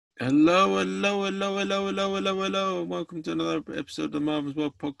Hello, hello, hello, hello, hello, hello, hello. Welcome to another episode of the Marvel's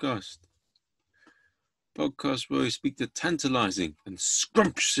World podcast. Podcast where we speak to tantalizing and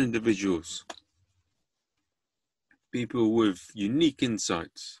scrumptious individuals. People with unique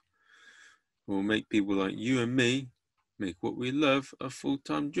insights who will make people like you and me make what we love a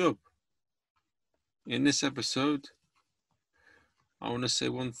full-time job. In this episode, I want to say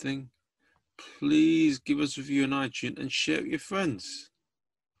one thing. Please give us a review on iTunes and share it with your friends.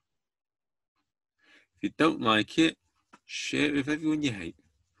 If you don't like it, share it with everyone you hate.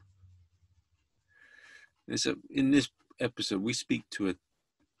 In this episode, we speak to an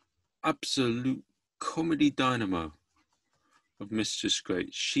absolute comedy dynamo of Mistress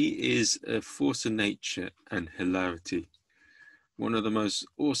Great. She is a force of nature and hilarity. One of the most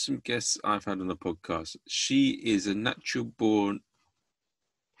awesome guests I've had on the podcast. She is a natural born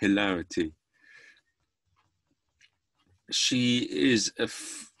hilarity. She is a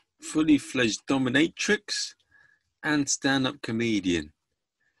fully fledged dominatrix and stand-up comedian.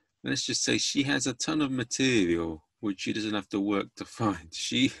 Let's just say she has a ton of material which she doesn't have to work to find.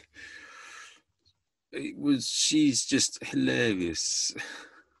 She's just hilarious.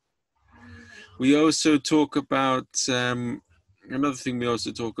 We also talk about another thing we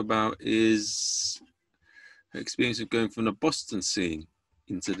also talk about is her experience of going from the Boston scene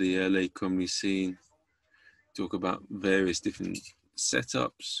into the LA comedy scene. Talk about various different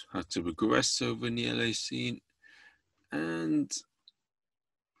setups, how to progress over in the LA scene, and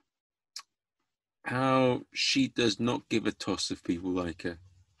how she does not give a toss of people like her.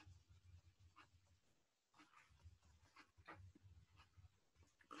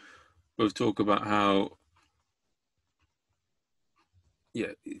 Both talk about how,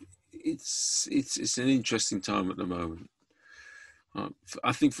 it's an interesting time at the moment.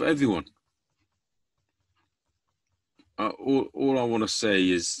 I think for everyone. All I want to say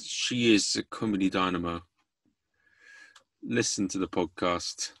is she is a comedy dynamo. Listen to the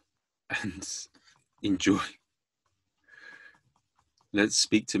podcast and enjoy. Let's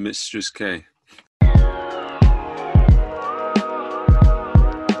speak to Mistress K.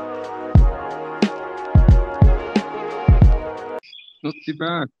 Not too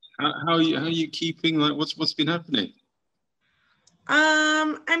bad. How are you keeping? Like, what's been happening?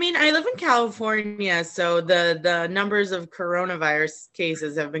 I live in California, so the numbers of coronavirus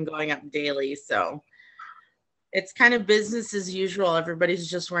cases have been going up daily. So it's kind of business as usual. Everybody's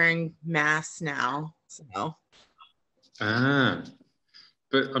just wearing masks now. So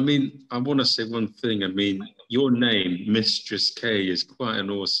But I want to say one thing. Your name, Mistress K, is quite an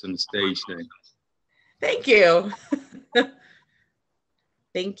awesome stage name. Thank you.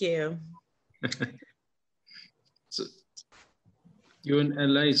 Thank you. So you're in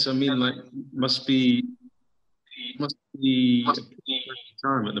LA, so must be a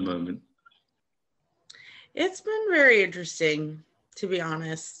time at the moment. It's been very interesting, to be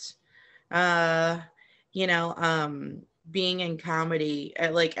honest. Being in comedy,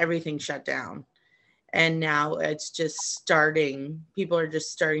 like everything shut down. And now it's just starting. People are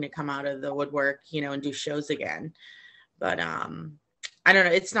just starting to come out of the woodwork, and do shows again. But I don't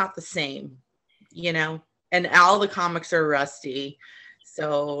know. It's not the same, and all the comics are rusty.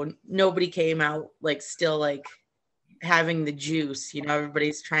 So nobody came out still having the juice.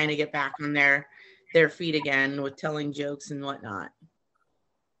 Everybody's trying to get back on their feet again with telling jokes and whatnot.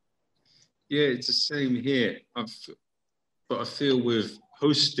 Yeah, it's the same here. But I feel with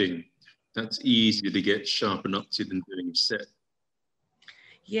hosting, that's easier to get sharpened up to than doing a set.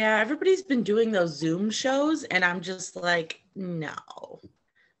 Yeah, everybody's been doing those Zoom shows, and I'm just like, no.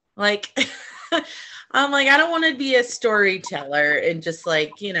 I'm like, I don't want to be a storyteller and just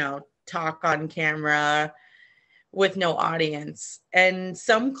talk on camera with no audience. And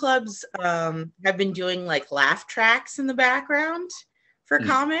some clubs have been doing laugh tracks in the background for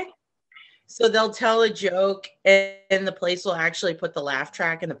comic. So they'll tell a joke and the place will actually put the laugh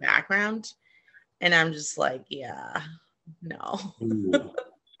track in the background. And I'm just like, yeah, no. Ooh,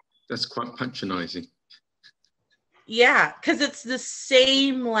 that's quite patronizing. Yeah, because it's the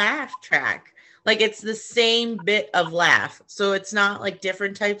same laugh track. It's the same bit of laugh. So it's not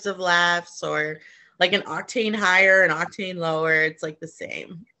different types of laughs or an octane higher, an octane lower. It's the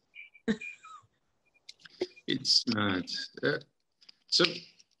same. It's mad. So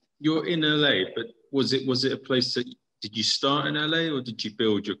you're in LA, but was it a place that, did you start in LA or did you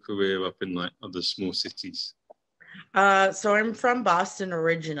build your career up in other small cities? So I'm from Boston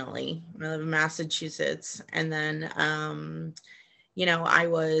originally. I live in Massachusetts. And then, I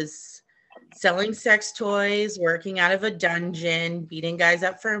was selling sex toys, working out of a dungeon, beating guys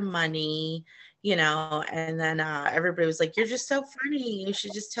up for money, you know, and then everybody was like, you're just so funny. You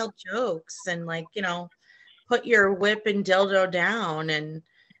should just tell jokes and like, you know, put your whip and dildo down. And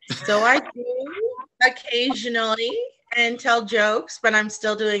so I do occasionally and tell jokes, but I'm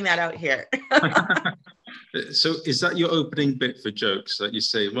still doing that out here. So is that your opening bit for jokes that you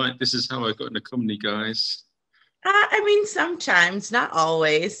say, right, this is how I got into comedy, guys? I mean, sometimes, not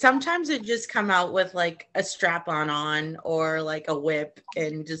always. Sometimes it just come out with like a strap on or like a whip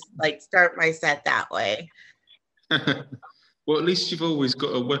and just like start my set that way. Well, at least you've always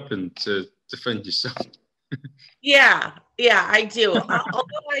got a weapon to defend yourself. Yeah, I do.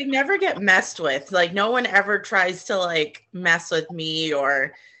 Although I never get messed with. Like no one ever tries to like mess with me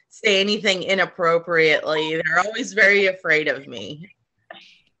or say anything inappropriately. They're always very afraid of me.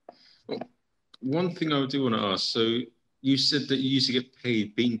 One thing I do want to ask, so you said that you used to get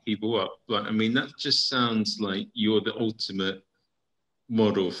paid beating people up. Like, I mean, that just sounds like you're the ultimate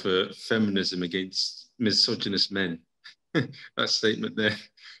model for feminism against misogynist men. That statement there.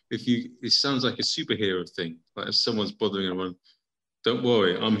 It sounds like a superhero thing. Like if someone's bothering anyone, don't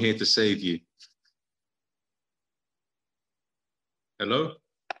worry, I'm here to save you. Hello?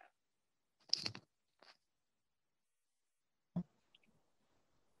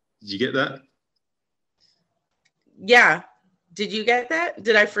 Did you get that? Yeah. Did you get that?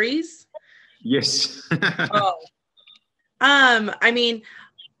 Did I freeze? Yes. Oh. I mean,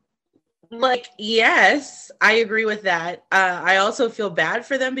 like, yes, I agree with that. I also feel bad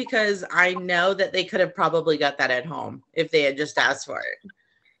for them because I know that they could have probably got that at home if they had just asked for it.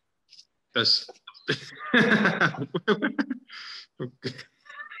 That's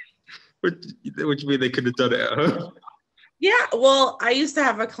what do you mean they could have done it at home? Yeah, well, I used to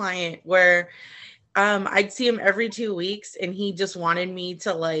have a client where I'd see him every 2 weeks and he just wanted me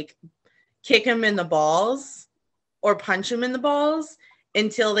to like kick him in the balls or punch him in the balls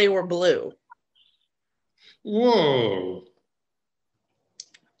until they were blue. Whoa.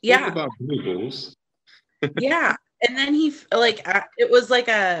 Yeah. Talk about blue balls. Yeah. And then he like it was like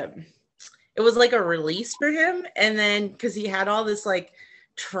a release for him. And then because he had all this like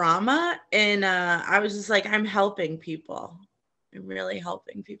trauma, and I was just like, I'm helping people. I'm really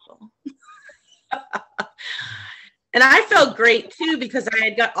helping people. And I felt great too because I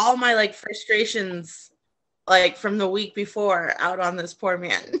had got all my like frustrations like from the week before out on this poor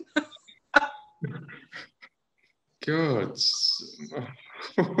man. God.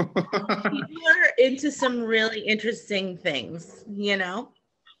 People are into some really interesting things, you know?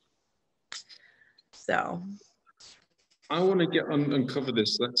 So I want to get uncover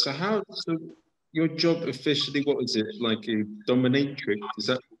this. So your job officially, what is it? Like a dominatrix? Is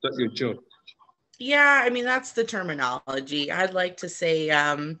that your job? yeah, I mean that's the terminology. I'd like to say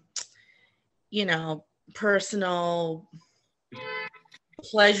you know, personal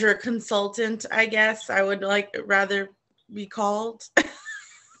pleasure consultant, I guess I would like rather be called.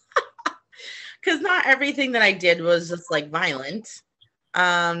 Because not everything that I did was just like violent.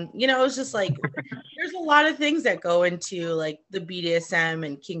 You know, it was just like there's a lot of things that go into like the BDSM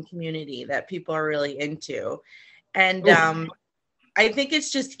and kink community that people are really into. And I think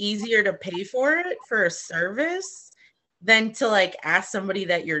it's just easier to pay for it for a service than to like ask somebody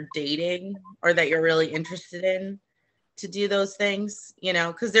that you're dating or that you're really interested in to do those things, you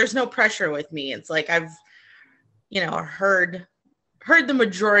know, because there's no pressure with me. It's like I've, you know, heard the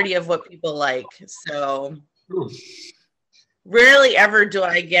majority of what people like. So rarely ever do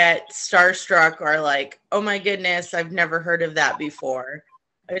I get starstruck or like, oh my goodness, I've never heard of that before.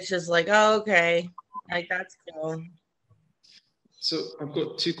 It's just like, oh, okay, like that's cool. So I've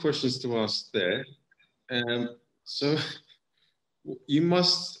got two questions to ask there. So you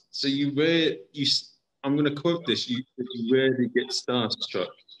must. So you rare. You. I'm going to quote this. You rarely get starstruck.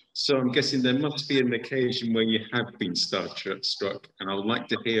 So I'm guessing there must be an occasion where you have been starstruck, and I would like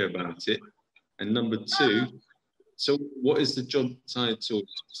to hear about it. And number two, so what is the job title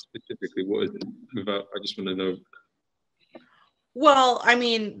specifically? What is it? I just want to know. Well, I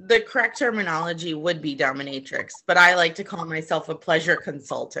mean, the correct terminology would be dominatrix, but I like to call myself a pleasure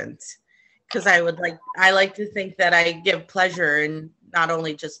consultant because I like to think that I give pleasure and not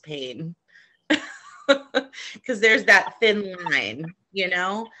only just pain. Because there's that thin line, you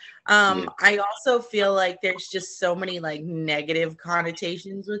know. Yeah. I also feel like there's just so many like negative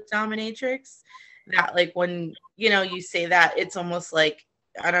connotations with dominatrix that like when you know you say that it's almost like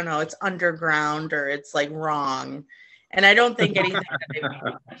I don't know, it's underground or it's like wrong. And I don't think anything that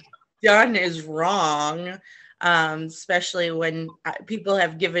I've done is wrong, especially when people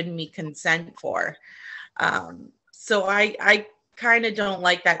have given me consent for. So I kind of don't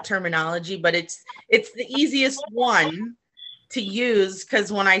like that terminology, but it's the easiest one to use,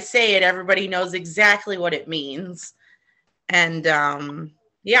 because when I say it, everybody knows exactly what it means. And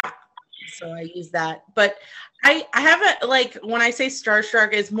yeah, so I use that. But I haven't, like, when I say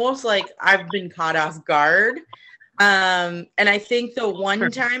starstruck, it's most like I've been caught off guard. And I think the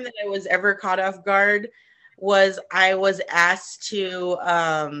one time that I was ever caught off guard was I was asked to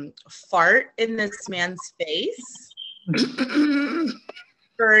fart in this man's face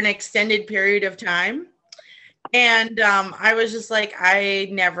for an extended period of time. And I was just like, I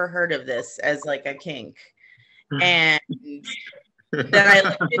never heard of this as like a kink. And then I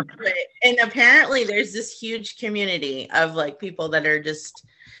looked into it. And apparently there's this huge community of like people that are just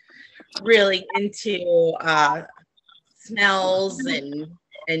really into smells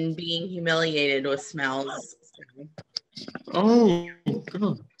and being humiliated with smells. Oh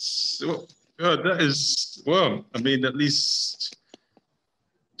God. So, God, that is, well, I mean, at least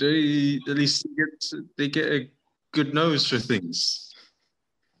they get a good nose for things.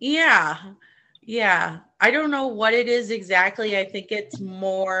 Yeah. Yeah. I don't know what it is exactly. I think it's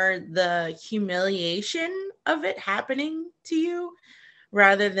more the humiliation of it happening to you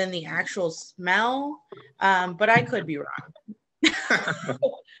rather than the actual smell. But I could be wrong.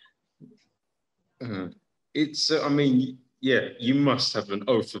 It's, I mean, yeah, you must have an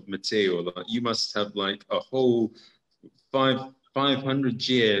oath of material. Like, you must have like a whole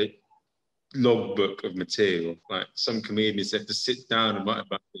 500-year logbook of material. Like some comedians have to sit down and write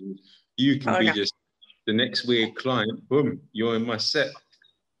about things. You can be just the next weird client. Boom, you're in my set.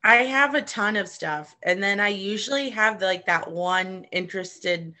 I have a ton of stuff, and then I usually have like that one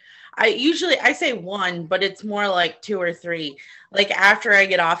interested. I say one, but it's more like two or three. Like after I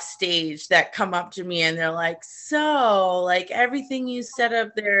get off stage, that come up to me and they're like, "So, like everything you said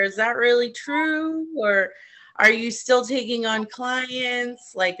up there, is that really true, or are you still taking on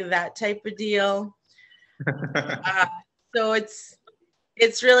clients?" Like that type of deal. So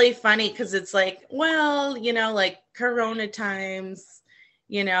it's really funny because it's like, well, like Corona times,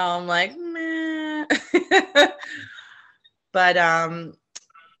 I'm like, meh. But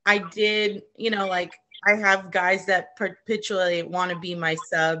I did, like I have guys that perpetually want to be my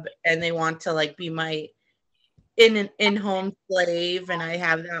sub and they want to like be my in-home slave, and I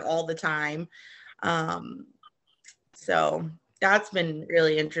have that all the time. So that's been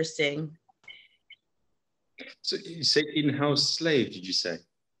really interesting. So you say in-house slave, did you say?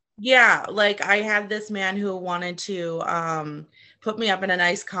 Yeah, like I had this man who wanted to put me up in a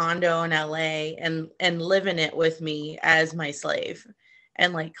nice condo in LA and live in it with me as my slave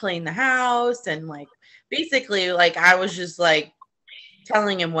and like clean the house and like basically like I was just like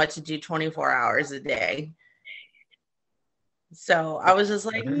telling him what to do 24 hours a day. So I was just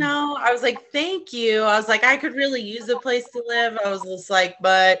like, no, I was like, thank you. I was like, I could really use a place to live. I was just like,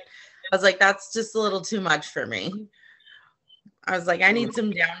 but I was like, that's just a little too much for me. I was like, I need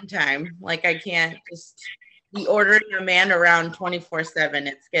some downtime. Like I can't just be ordering a man around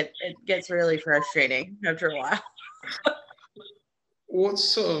 24/7. It gets really frustrating after a while. What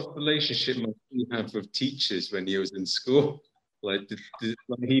sort of relationship must you have with teachers when you was in school? Like,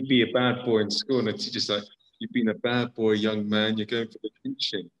 like he'd be a bad boy in school, and the teacher's like, "You've been a bad boy, young man. You're going for the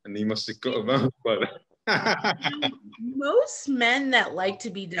teaching," and he must have got around by that. Most men that like to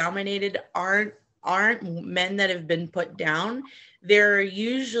be dominated aren't men that have been put down. They're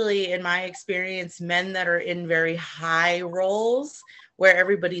usually, in my experience, men that are in very high roles where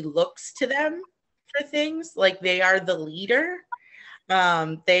everybody looks to them for things. Like they are the leader.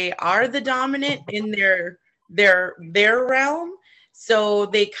 They are the dominant in their realm. So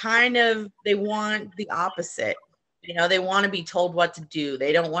they want the opposite. They want to be told what to do.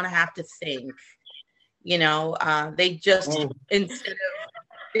 They don't want to have to think. They just instead of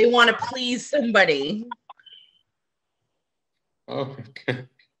they want to please somebody. Oh, okay.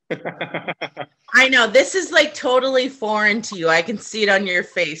 I know this is like totally foreign to you. I can see it on your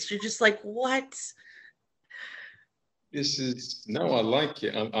face. You're just like, what? I like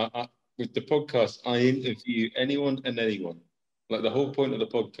it. With the podcast, I interview anyone and anyone. Like the whole point of the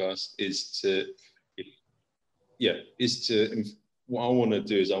podcast what I want to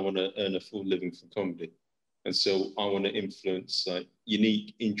do is I want to earn a full living from comedy. And so I want to influence like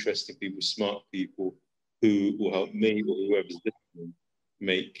unique, interesting people, smart people who will help me or whoever's listening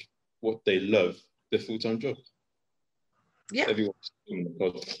make what they love their full-time job. Yeah. Everyone's on the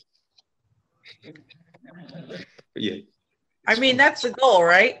podcast. But yeah. I mean, that's the goal,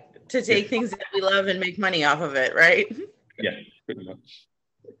 right? To take things that we love and make money off of it, right? Yeah, pretty much.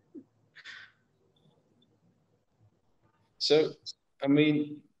 So, I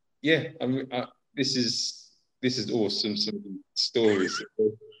mean, yeah, this is awesome. Some stories.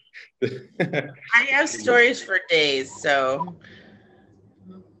 I have stories for days, so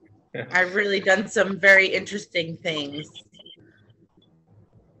I've really done some very interesting things.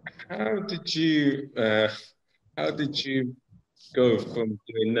 How did you go from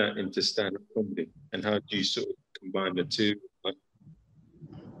doing that into stand-up comedy, and how do you sort of combine the two?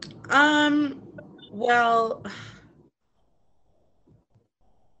 Well,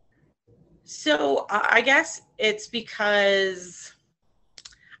 so I guess it's because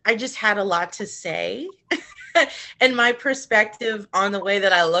I just had a lot to say. And my perspective on the way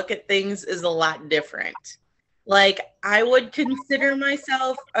that I look at things is a lot different. Like, I would consider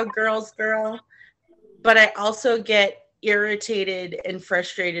myself a girl's girl, but I also get irritated and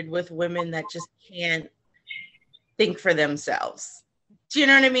frustrated with women that just can't think for themselves. Do you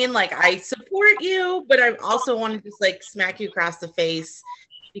know what I mean? Like, I support you, but I also want to just like smack you across the face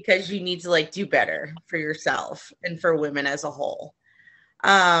because you need to like do better for yourself and for women as a whole.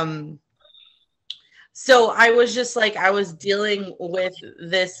 So I was just like, I was dealing with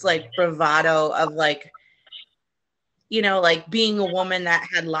this like bravado of like, you know, like being a woman that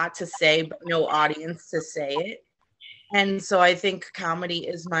had a lot to say, but no audience to say it. And so I think comedy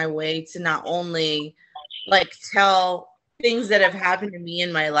is my way to not only like tell things that have happened to me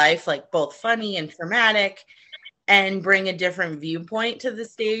in my life, like both funny and traumatic, and bring a different viewpoint to the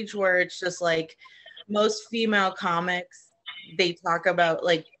stage where it's just like most female comics, they talk about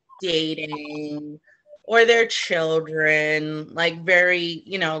like dating or their children, like very,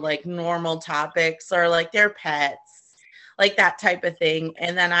 you know, like normal topics, or like their pets, like that type of thing.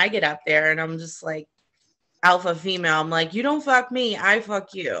 And then I get up there and I'm just like alpha female. I'm like, you don't fuck me, I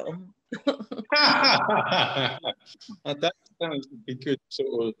fuck you. That sounds like a good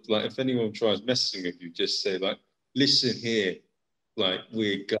sort of like, if anyone tries messing with you, just say like, listen here, like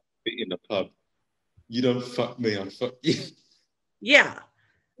we're gonna be in a pub. You don't fuck me, I fuck you. Yeah.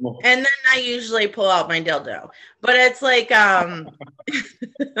 And then I usually pull out my dildo. But it's like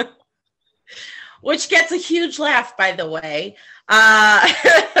which gets a huge laugh, by the way. And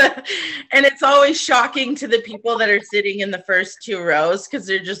it's always shocking to the people that are sitting in the first two rows because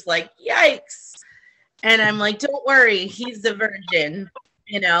they're just like, yikes. And I'm like, don't worry, he's the virgin.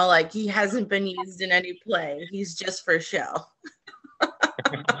 You know, like he hasn't been used in any play. He's just for show.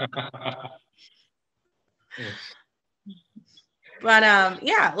 But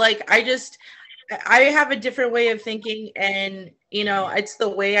yeah, like I have a different way of thinking, and you know, it's the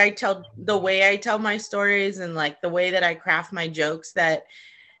way I tell my stories and like the way that I craft my jokes that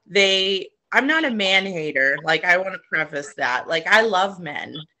I'm not a man hater. Like, I want to preface that. Like, I love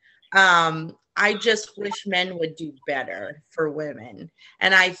men. I just wish men would do better for women.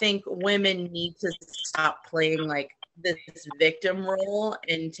 And I think women need to stop playing like this victim role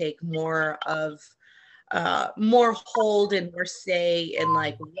and take more hold and more say in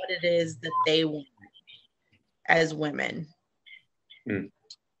like what it is that they want as women.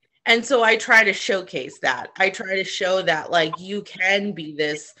 And so I try to showcase that. I try to show that like you can be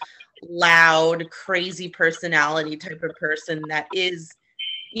this loud, crazy personality type of person that is,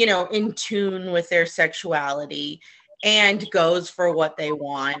 you know, in tune with their sexuality and goes for what they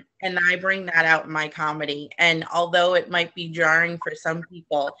want. And I bring that out in my comedy. And although it might be jarring for some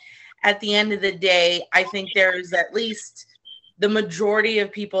people, at the end of the day, I think there's at least the majority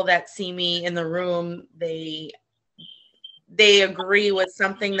of people that see me in the room, they agree with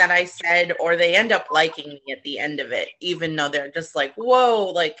something that I said, or they end up liking me at the end of it, even though they're just like, whoa,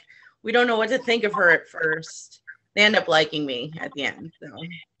 like, we don't know what to think of her at first. They end up liking me at the end.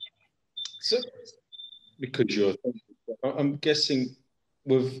 So because I'm guessing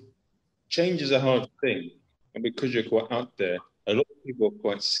with change is a hard thing, and because you're quite out there, a lot of people are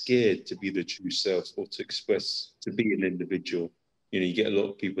quite scared to be the true self or to express, to be an individual. You know, you get a lot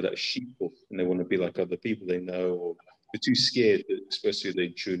of people that are sheeple and they want to be like other people they know, or they're too scared to express who they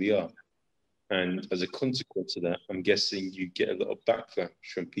truly are. And as a consequence of that, I'm guessing you get a lot of backlash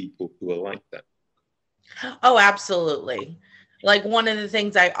from people who are like that. Oh, absolutely. Like, one of the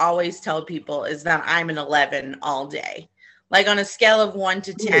things I always tell people is that I'm an 11 all day. Like, on a scale of 1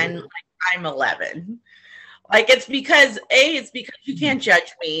 to 10, like, I'm 11. Like, it's because you can't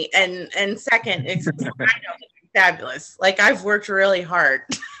judge me. And second, it's I know I'm fabulous. Like, I've worked really hard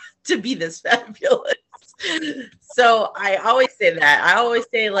to be this fabulous. So I always say that. I always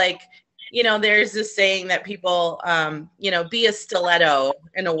say, like, you know, there's this saying that people, you know, be a stiletto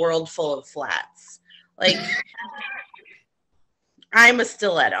in a world full of flats. Like, I'm a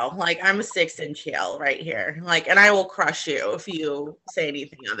stiletto. Like, I'm a 6-inch heel right here. Like, and I will crush you if you say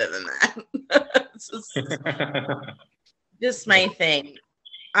anything other than that. It's just my thing.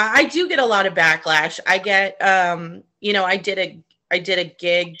 I do get a lot of backlash. I get, you know, I did did a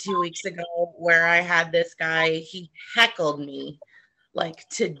gig 2 weeks ago where I had this guy, he heckled me like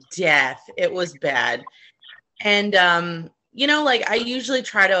to death. It was bad. And you know, like I usually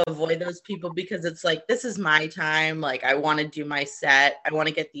try to avoid those people because it's like, this is my time. Like I want to do my set. I want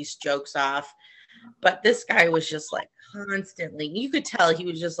to get these jokes off. But this guy was just like constantly, you could tell he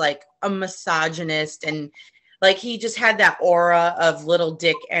was just like a misogynist, and like he just had that aura of little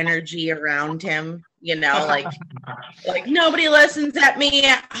dick energy around him, you know, like nobody listens at me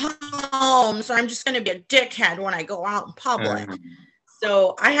at home, so I'm just going to be a dickhead when I go out in public.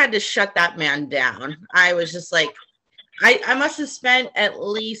 So I had to shut that man down. I was just like, I must have spent at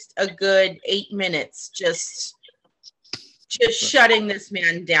least a good 8 minutes just shutting this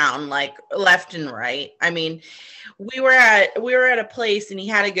man down, like left and right. I mean, we were at a place and he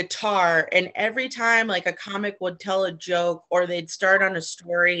had a guitar, and every time like a comic would tell a joke or they'd start on a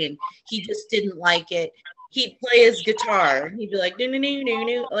story and he just didn't like it, he'd play his guitar. He'd be like, no, no, no, no,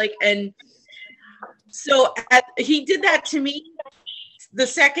 no, like, and so he did that to me. The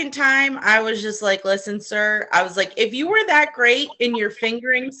second time, I was just like, listen, sir, I was like, if you were that great in your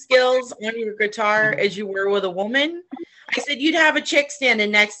fingering skills on your guitar as you were with a woman, I said, you'd have a chick standing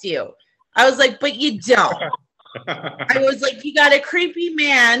next to you. I was like, but you don't. I was like, you got a creepy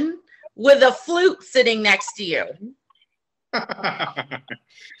man with a flute sitting next to you.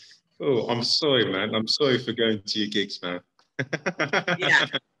 Oh, I'm sorry, man. I'm sorry for going to your gigs, man. Yeah.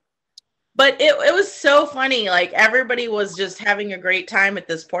 But it was so funny. Like everybody was just having a great time at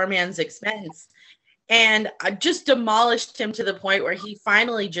this poor man's expense. And I just demolished him to the point where he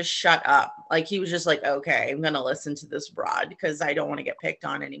finally just shut up. Like he was just like, okay, I'm going to listen to this broad because I don't want to get picked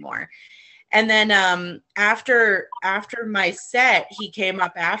on anymore. And then after my set, he came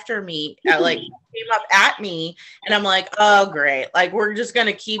up after me, came up at me, and I'm like, oh, great. Like, we're just going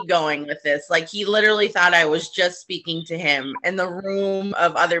to keep going with this. Like, he literally thought I was just speaking to him, and the room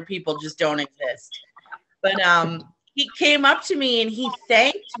of other people just don't exist. But he came up to me and he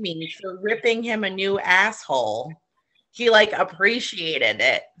thanked me for ripping him a new asshole. He like appreciated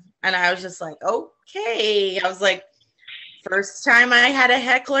it. And I was just like, okay. I was like, first time I had a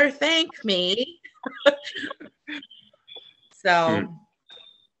heckler thank me. So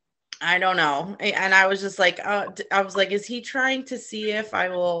I don't know. And I was just like, I was like, is he trying to see if I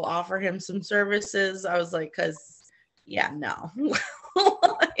will offer him some services? I was like, because yeah, no.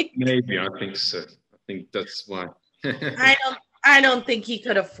 Like, maybe, I think so. I think that's why. I don't think he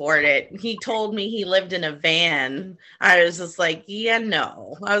could afford it. He told me he lived in a van. I was just like, yeah,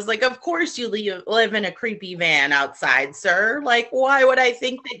 no. I was like, of course you live in a creepy van outside, sir. Like, why would I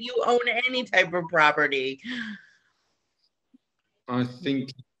think that you own any type of property? I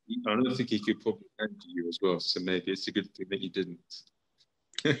don't think he could probably handle you as well. So maybe it's a good thing that you didn't.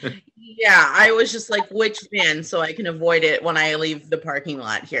 Yeah, I was just like, which van, so I can avoid it when I leave the parking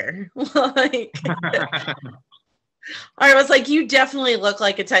lot here. Like, I was like, you definitely look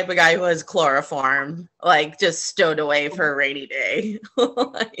like a type of guy who has chloroform, like just stowed away for a rainy day.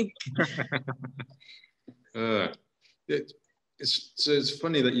 Like, it's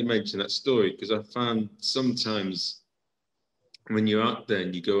funny that you mentioned that story, because I found sometimes when you're out there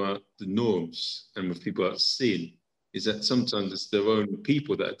and you go out the norms and with people out seeing, is that sometimes it's their own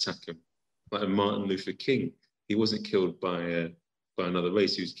people that attack them. Like Martin Luther King, he wasn't killed by another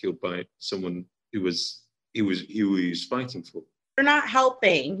race; he was killed by someone who he was fighting for. You're not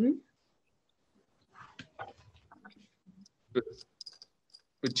helping. But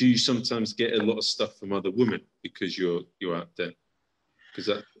do you sometimes get a lot of stuff from other women because you're out there? Because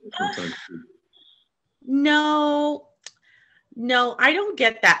that sometimes. No, I don't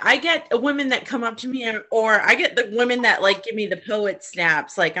get that. I get women that come up to me, or I get the women that like give me the poet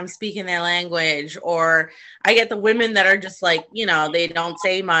snaps, like I'm speaking their language, or I get the women that are just like, you know, they don't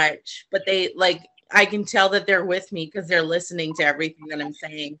say much, but they like, I can tell that they're with me because they're listening to everything that I'm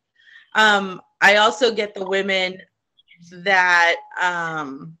saying. I also get the women that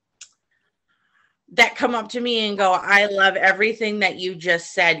that come up to me and go, I love everything that you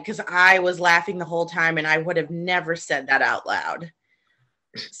just said, because I was laughing the whole time and I would have never said that out loud.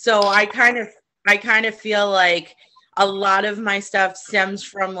 So I kind of feel like a lot of my stuff stems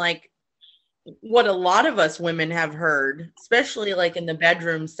from like what a lot of us women have heard, especially like in the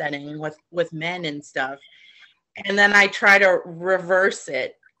bedroom setting with men and stuff. And then I try to reverse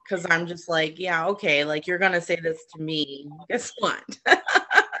it because I'm just like, yeah, okay, like you're going to say this to me. Guess what?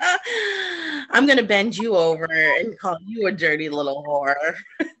 I'm going to bend you over and call you a dirty little whore,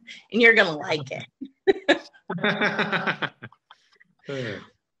 and you're going to like it.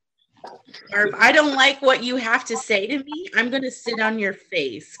 Or if I don't like what you have to say to me, I'm going to sit on your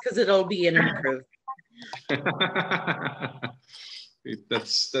face because it'll be an improvement.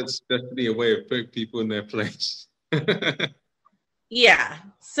 That's definitely a way of putting people in their place. Yeah.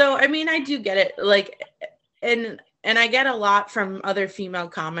 So I mean, I do get it. Like, and I get a lot from other female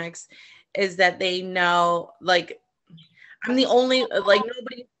comics is that they know, like, I'm the only, like,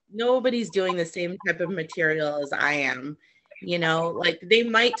 nobody's doing the same type of material as I am. You know, like they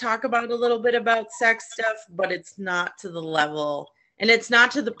might talk about a little bit about sex stuff, but it's not to the level, and it's not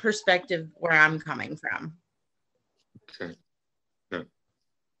to the perspective where I'm coming from. Okay. No.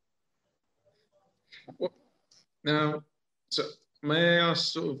 Well, now, so may I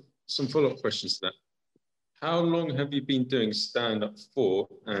ask sort of some follow-up questions to that? How long have you been doing stand-up for,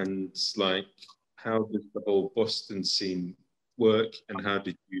 and like, how does the whole Boston scene work, and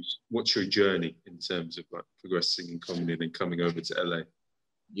what's your journey in terms of like progressing in comedy and then coming over to LA?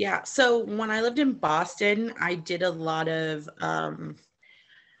 Yeah. So when I lived in Boston, I did a lot of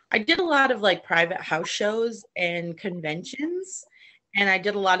like private house shows and conventions, and I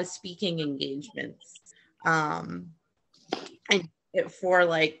did a lot of speaking engagements. Um, and for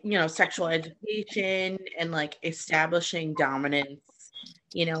like, you know, sexual education and like establishing dominance,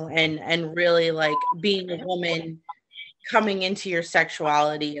 you know, and really like being a woman coming into your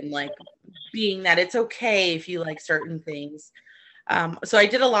sexuality and like being that it's okay if you like certain things. So I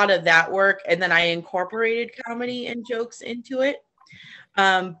did a lot of that work, and then I incorporated comedy and jokes into it.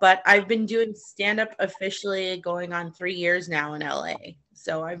 But I've been doing stand up officially going on 3 years now in LA.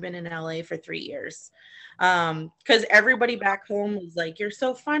 So I've been in LA for 3 years. Because everybody back home was like, "You're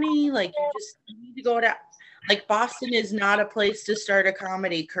so funny. Like, you need to go to, like, Boston is not a place to start a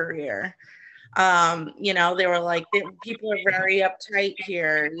comedy career." You know, they were like, people are very uptight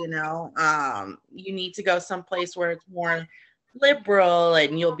here, you know. You need to go someplace where it's more liberal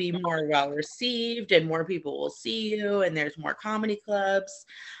and you'll be more well received and more people will see you and there's more comedy clubs.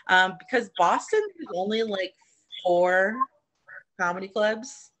 Because Boston is only like 4 comedy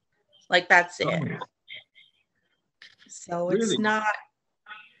clubs. Like that's it. Oh, So it's really? not,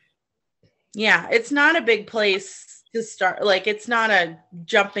 yeah, it's not a big place to start. Like it's not a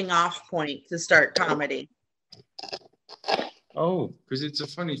jumping off point to start comedy. Oh, because it's a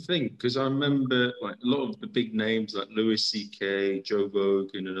funny thing. Because I remember like a lot of the big names like Louis C.K., Joe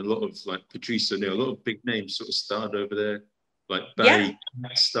Rogan, and a lot of like Patrice O'Neill, a lot of big names sort of started over there. Like Yeah.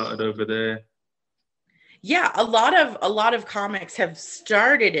 Barry started over there. Yeah, a lot of comics have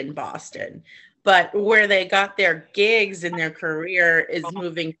started in Boston, but where they got their gigs in their career is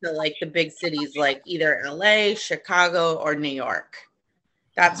moving to like the big cities like either LA, Chicago, or New York.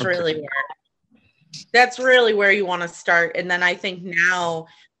 That's Okay. really where you want to start. And then I think now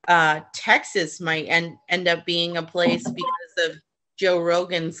Texas might end up being a place because of Joe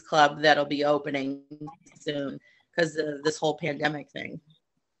Rogan's club that'll be opening soon because of this whole pandemic thing.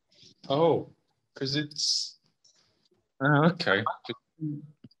 Oh, because it's okay.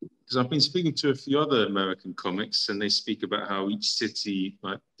 Because I've been speaking to a few other American comics, and they speak about how each city,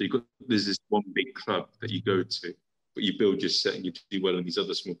 like there's this one big club that you go to, but you build your set and you do well in these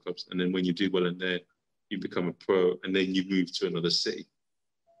other small clubs, and then when you do well in there, you become a pro, and then you move to another city.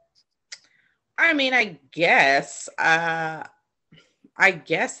 I mean, I guess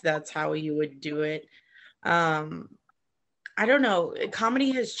that's how you would do it. Um, I don't know.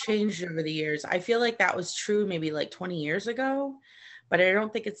 Comedy has changed over the years. I feel like that was true maybe like 20 years ago, but I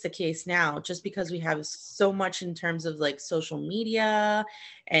don't think it's the case now just because we have so much in terms of like social media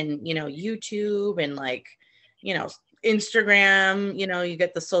and, you know, YouTube and like, you know, Instagram, you know, you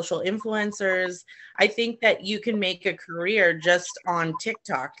get the social influencers. I think that you can make a career just on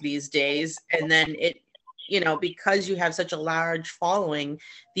TikTok these days. And then you know, because you have such a large following,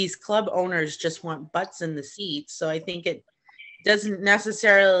 these club owners just want butts in the seats. So I think it doesn't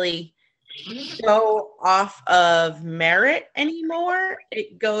necessarily go off of merit anymore.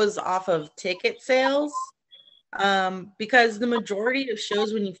 It goes off of ticket sales. Because the majority of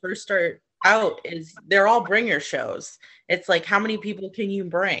shows when you first start out is they're all bringer shows. It's like how many people can you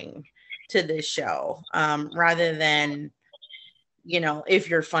bring to this show, rather than, you know, if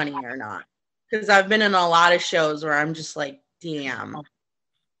you're funny or not. Because I've been in a lot of shows where I'm just like, damn,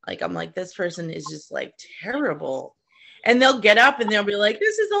 like I'm like, this person is just like terrible. And they'll get up and they'll be like,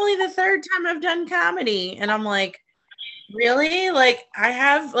 this is only the 3rd time I've done comedy. And I'm like, really? Like I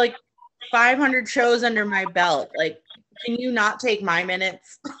have like 500 shows under my belt. Like, can you not take my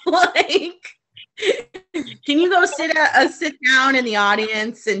minutes? Like, can you go sit down in the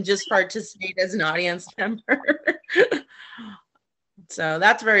audience and just participate as an audience member? So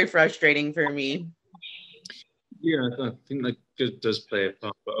that's very frustrating for me. Yeah, I think that does play a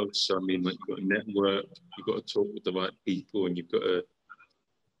part, but also, I mean, like you've got to network, you've got to talk with the right people, and you've got to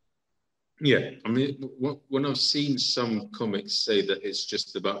Yeah, I mean, when I've seen some comics say that it's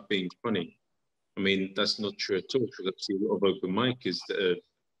just about being funny, I mean, that's not true at all. Because I've seen a lot of open micers that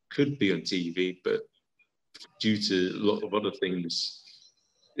could be on TV, but due to a lot of other things,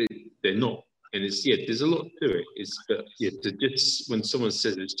 they're not. And it's yeah, there's a lot to it. It's but yeah, to just when someone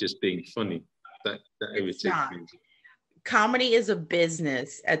says it's just being funny, that It's irritates not. me. Comedy is a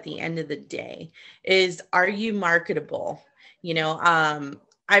business at the end of the day. Is, are you marketable? You know,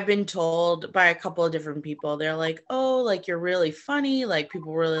 I've been told by a couple of different people, they're like, oh, like you're really funny, like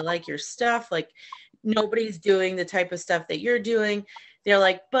people really like your stuff, like nobody's doing the type of stuff that you're doing. They're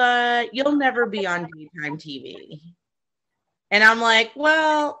like, but you'll never be on daytime TV. And I'm like,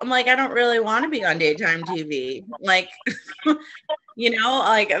 well, I'm like, I don't really want to be on daytime TV. Like,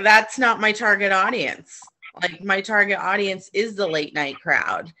 like that's not my target audience. Like my target audience is the late night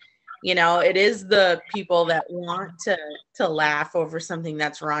crowd. It is the people that want to laugh over something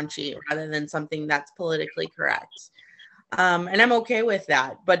that's raunchy rather than something that's politically correct. And I'm okay with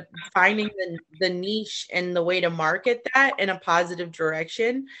that. But finding the niche and the way to market that in a positive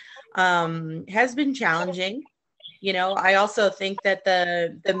direction has been challenging. I also think that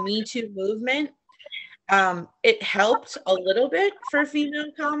the Me Too movement, it helped a little bit for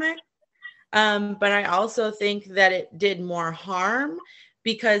female comic, but I also think that it did more harm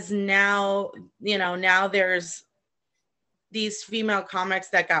because now there's these female comics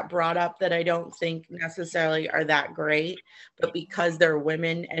that got brought up that I don't think necessarily are that great, but because they're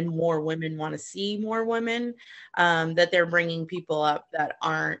women and more women want to see more women, that they're bringing people up that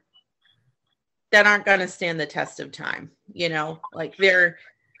aren't going to stand the test of time. Like they're.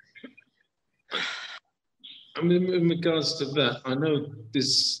 I mean, in regards to that, I know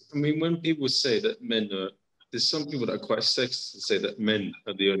this. I mean, when people say that men are, there's some people that are quite sexist to say that men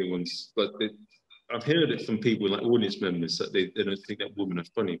are the only ones. But I've heard it from people like audience members that they don't think that women are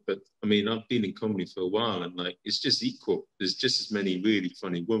funny. But I mean, I've been in comedy for a while, and like it's just equal. There's just as many really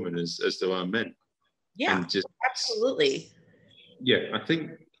funny women as there are men. Yeah, and just absolutely. Yeah, I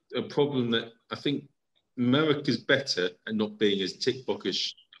think a problem that I think America's better at not being as tick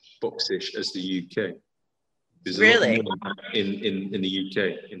boxish as the UK. There's a lot Really? more in the UK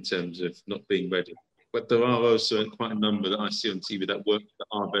in terms of not being ready. But there are also quite a number that I see on TV that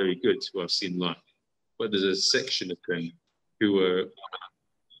are very good who I've seen live. But there's a section of them who are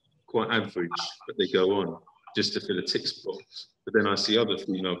quite average, but they go on just to fill a tick box. But then I see other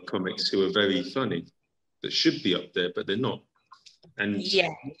female comics who are very funny that should be up there, but they're not. And yeah,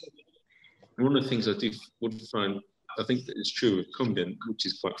 one of the things I would find, I think that is true with comedy, which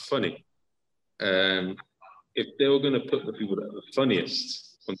is quite funny. If they were going to put the people that are the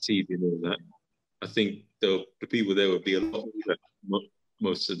funniest on TV and all that, I think the people there would be a lot older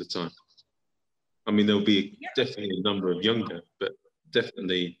most of the time. I mean, there'll be definitely a number of younger, but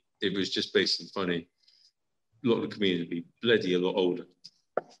definitely if it was just based on funny, a lot of the comedians would be bloody a lot older.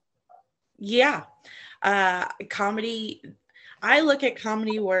 Yeah. Comedy, I look at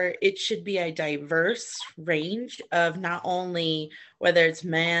comedy where it should be a diverse range of not only whether it's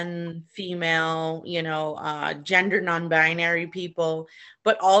man, female, gender non-binary people,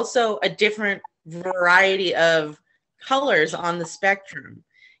 but also a different variety of colors on the spectrum.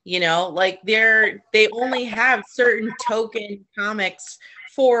 Like they only have certain token comics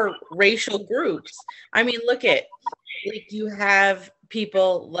for racial groups. I mean, look at, like, you have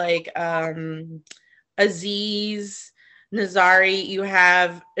people like Aziz Nazari, you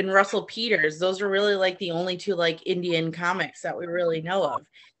have, and Russell Peters. Those are really like the only two like Indian comics that we really know of.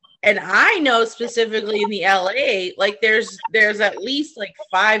 And I know specifically in the LA, like there's at least like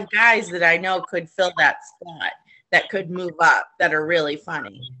 5 guys that I know could fill that spot, that could move up, that are really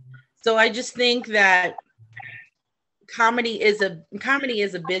funny. So I just think that comedy is a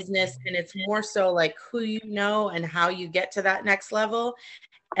business, and it's more so like who you know and how you get to that next level,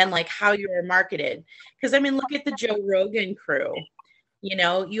 and like how you're marketed. Because I mean, look at the Joe Rogan crew.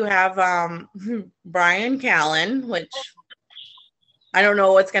 You have Brian Callen, which I don't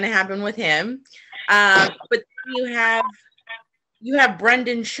know what's going to happen with him, but then you have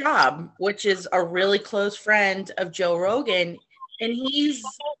Brendan Schaub, which is a really close friend of Joe Rogan, and he's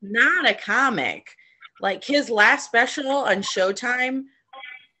not a comic. Like his last special on Showtime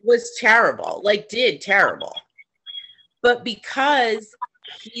was terrible, did terrible. But because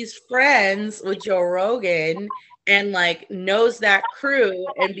he's friends with Joe Rogan and like knows that crew,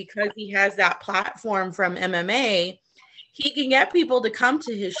 and because he has that platform from MMA, he can get people to come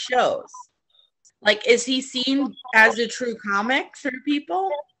to his shows. Like, is he seen as a true comic through people?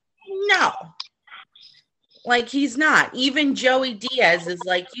 No. Like, he's not. Even Joey Diaz is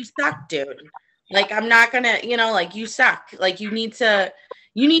like, you suck, dude. Like, I'm not gonna, like, you suck. Like, you need to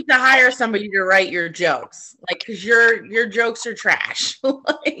You need to hire somebody to write your jokes, like, because your jokes are trash.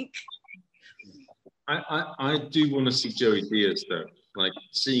 Like, I do want to see Joey Diaz though. Like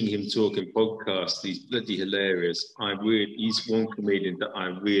seeing him talk in podcasts, he's bloody hilarious. He's one comedian that I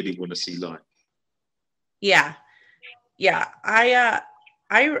really want to see live. yeah, yeah.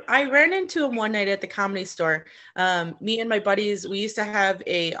 I ran into him one night at the Comedy Store. Me and my buddies, we used to have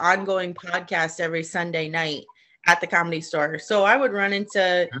a ongoing podcast every Sunday night at the Comedy Store. So I would run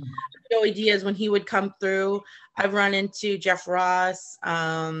into Joey Diaz when he would come through. I've run into Jeff Ross,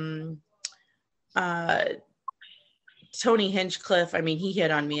 Tony Hinchcliffe. I mean, he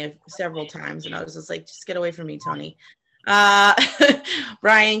hit on me several times, and I was just like, just get away from me, Tony.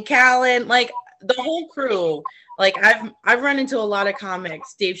 Brian Callen, like the whole crew. Like I've run into a lot of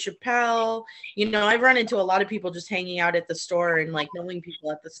comics, Dave Chappelle, you know, I've run into a lot of people just hanging out at the store and like knowing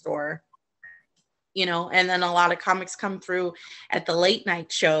people at the store, you know, and then a lot of comics come through at the late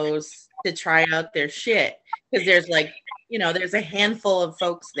night shows to try out their shit. Because there's like, you know, there's a handful of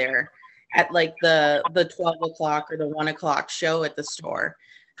folks there at like the 12 o'clock or the 1 o'clock show at the store.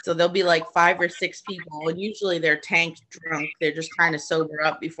 So there'll be like 5 or 6 people, and usually they're tanked drunk. They're just trying to sober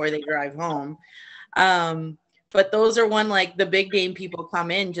up before they drive home. But those are when like the big name people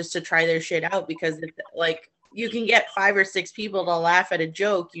come in just to try their shit out, because if, like, you can get 5 or 6 people to laugh at a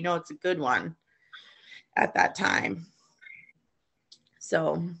joke, you know, it's a good one at that time.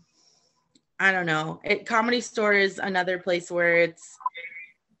 So I don't know. Comedy Store is another place where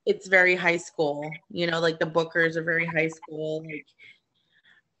it's very high school, you know, like the bookers are very high school. Like,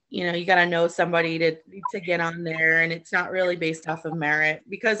 you know, you got to know somebody to get on there, and it's not really based off of merit,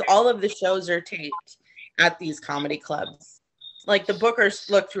 because all of the shows are taped at these comedy clubs. Like the bookers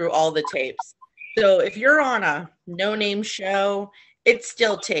look through all the tapes. So if you're on a no-name show, it's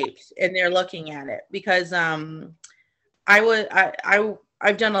still taped and they're looking at it, because I've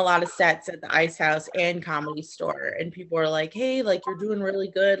done a lot of sets at the Ice House and Comedy Store, and people are like, hey, like, you're doing really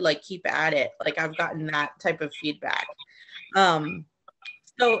good, like, keep at it. Like, I've gotten that type of feedback.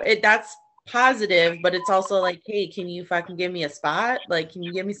 So that's positive, but it's also like, hey, can you fucking give me a spot? Like, can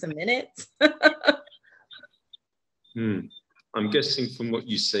you give me some minutes? I'm guessing from what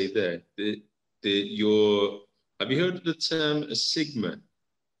you say there that have you heard of the term a Sigma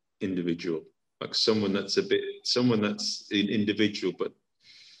individual? Like someone that's an individual, but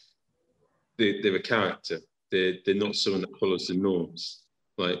they're a character. They're not someone that follows the norms.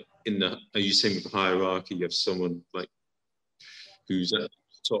 Like are you saying with the hierarchy, you have someone like who's at the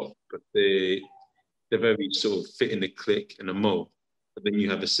top, but they're very sort of fit in the clique and a mold. But then you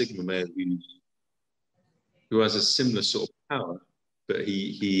have a Sigma male who has a similar sort of power, but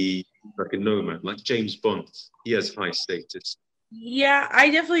he like a nomad, like James Bond. He has high status. Yeah, I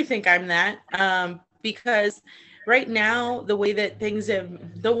definitely think I'm that. Because right now, the way that things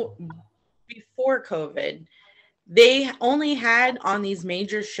before COVID, they only had on these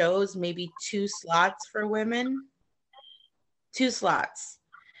major shows maybe 2 slots for women. 2 slots.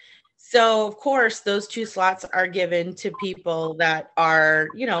 So of course, those 2 slots are given to people that are,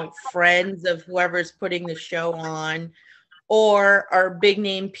 you know, friends of whoever's putting the show on, or are big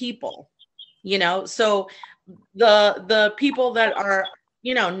name people, you know. So the people that are,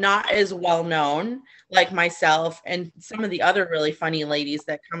 you know, not as well known, like myself and some of the other really funny ladies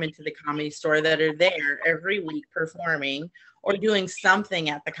that come into the Comedy Store, that are there every week performing or doing something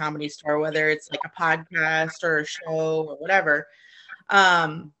at the Comedy Store, whether it's like a podcast or a show or whatever.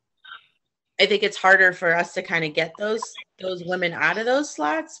 I think it's harder for us to kind of get those women out of those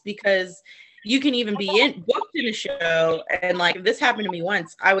slots, because you can even be booked in a show, and like this happened to me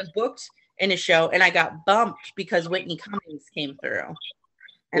once. I was booked in a show and I got bumped because Whitney Cummings came through,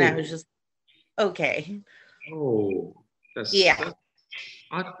 and I was just okay. Oh, yeah.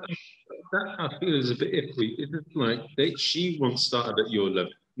 I feel is a bit iffy. It's like she once started at your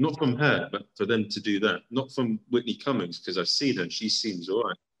level, not from her, but for them to do that, not from Whitney Cummings, because I've seen her and she seems all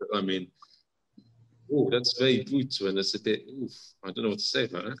right. But I mean, oh, that's very brutal, and that's a bit. Oof, I don't know what to say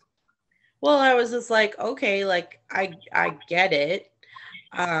about it. Well, I was just like, okay, like I get it,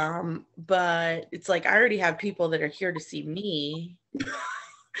 but it's like I already have people that are here to see me.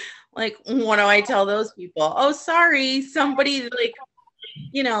 Like, what do I tell those people? Oh, sorry, somebody like,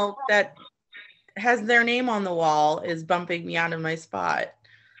 you know, that has their name on the wall is bumping me out of my spot,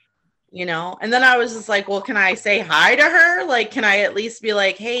 you know? And then I was just like, well, can I say hi to her? Like, can I at least be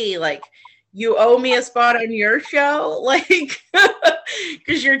like, hey, like, you owe me a spot on your show? Like,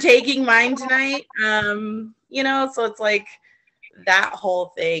 because you're taking mine tonight. You know, so it's like that whole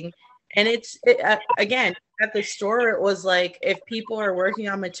thing. And again, at the store, it was like, if people are working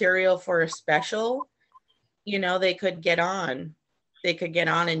on material for a special, you know, they could get on. they could get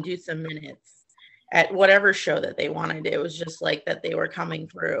on and do some minutes at whatever show that they wanted. It was just like that they were coming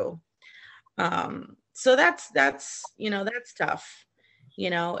through. So that's you know, that's tough. You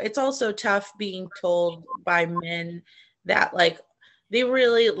know, it's also tough being told by men that like they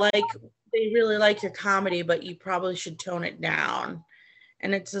really like they really like your comedy, but you probably should tone it down.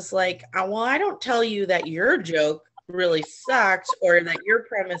 And it's just like, well, I don't tell you that your joke really sucked or that your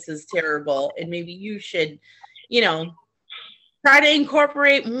premise is terrible, and maybe you should, you know, try to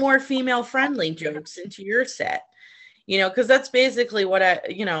incorporate more female friendly jokes into your set. You know, because that's basically what I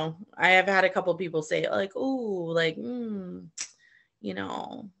have had a couple people say, like, "Ooh, like, you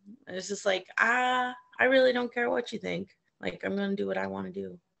know," it's just like, I really don't care what you think. Like, I'm gonna do what I want to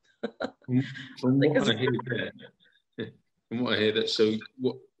do. From Like, what I hear there, from what I hear that, so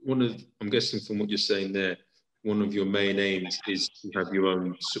I'm guessing from what you're saying there, one of your main aims is to have your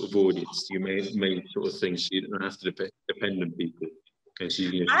own sort of audience, your main sort of thing, so you don't have to depend on people. And so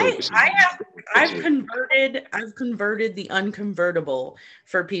you focus on I've converted the unconvertible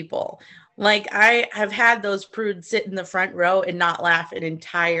for people. Like, I have had those prudes sit in the front row and not laugh an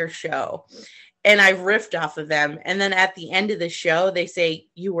entire show. And I've riffed off of them. And then at the end of the show, they say,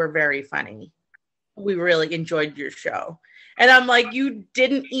 "You were very funny. We really enjoyed your show." And I'm like, "You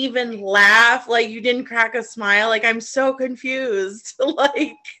didn't even laugh. Like, you didn't crack a smile. Like, I'm so confused."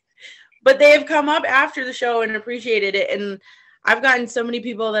 Like, but they have come up after the show and appreciated it. And I've gotten so many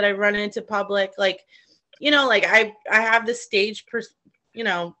people that I run into public, like, you know, like I have this stage, you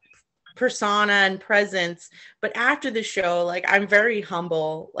know, persona and presence, but after the show, like, I'm very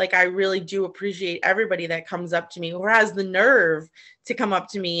humble. Like, I really do appreciate everybody that comes up to me or has the nerve to come up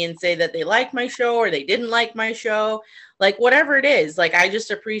to me and say that they like my show or they didn't like my show, like, whatever it is. Like, I just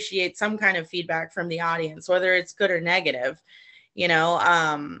appreciate some kind of feedback from the audience, whether it's good or negative, you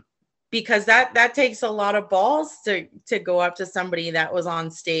know, because that takes a lot of balls to go up to somebody that was on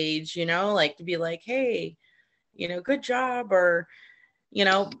stage, you know, like, to be like, "Hey, you know, good job," or, you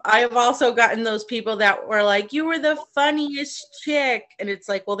know, I've also gotten those people that were like, "You were the funniest chick." And it's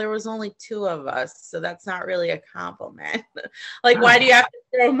like, well, there was only two of us. So that's not really a compliment. Like, why do you have to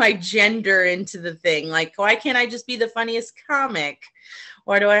throw my gender into the thing? Like, why can't I just be the funniest comic?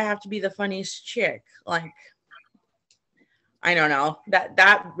 Why do I have to be the funniest chick? Like, I don't know.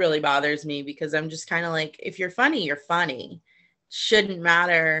 That really bothers me because I'm just kind of like, if you're funny, you're funny. Shouldn't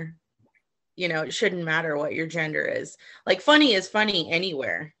matter. You know, it shouldn't matter what your gender is. Like, funny is funny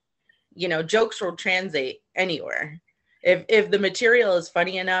anywhere. You know, jokes will translate anywhere. If the material is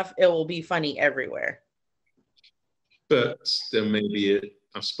funny enough, it will be funny everywhere. But there may be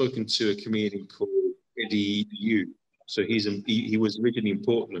I've spoken to a comedian called Eddie Yu. So he was originally in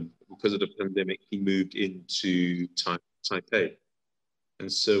Portland. Because of the pandemic, he moved into Taipei.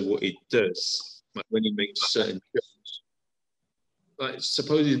 And so what he does, like when he makes certain jokes, like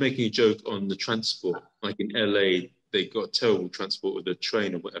suppose he's making a joke on the transport, like in LA, they got terrible transport with the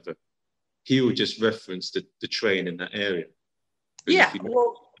train or whatever. He will just reference the train in that area. Yeah,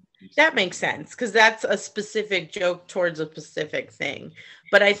 well, that makes sense because that's a specific joke towards a specific thing.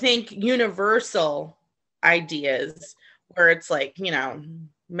 But I think universal ideas where it's like, you know,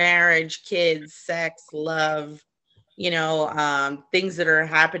 marriage, kids, sex, love, you know, things that are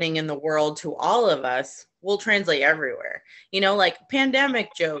happening in the world to all of us will translate everywhere. You know, like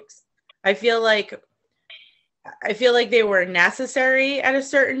pandemic jokes. I feel like they were necessary at a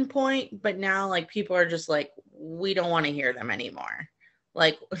certain point, but now like people are just like, we don't want to hear them anymore.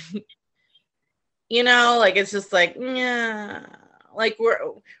 Like, you know, like it's just like, yeah, like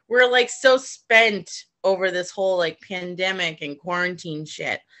we're like so spent over this whole like pandemic and quarantine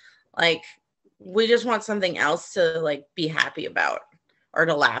shit. Like, we just want something else to like be happy about or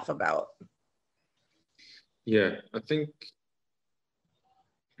to laugh about. Yeah, I think.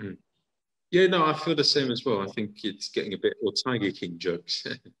 Yeah, no, I feel the same as well. I think it's getting a bit or Tiger King jokes.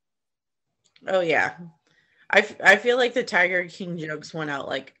 Oh yeah, I feel like the Tiger King jokes went out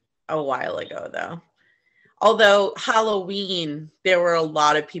like a while ago though. Although Halloween, there were a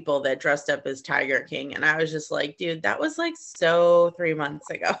lot of people that dressed up as Tiger King, and I was just like, dude, that was like so 3 months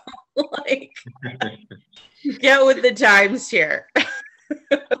ago. Like, get with the times here.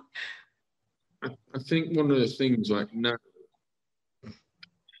 I think one of the things like now,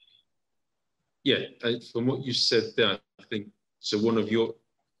 yeah, from what you said there, I think so.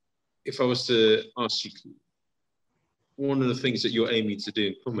 If I was to ask you, one of the things that you're aiming to do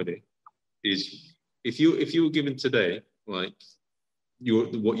in comedy is if you were given today, like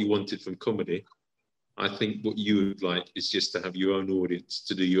what you wanted from comedy, I think what you would like is just to have your own audience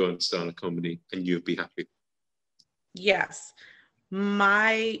to do your own style of comedy, and you'd be happy. Yes.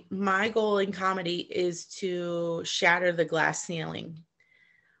 my goal in comedy is to shatter the glass ceiling.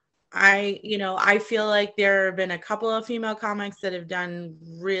 I feel like there have been a couple of female comics that have done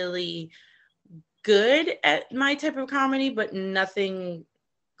really good at my type of comedy, but nothing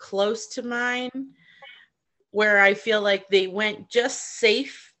close to mine, where I feel like they went just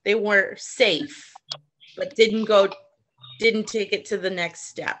safe. They were safe, but didn't take it to the next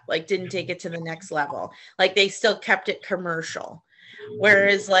step, like didn't take it to the next level. Like they still kept it commercial.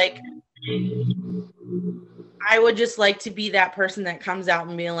 Whereas like I would just like to be that person that comes out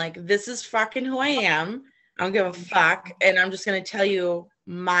and being like, this is fucking who I am. I don't give a fuck. And I'm just going to tell you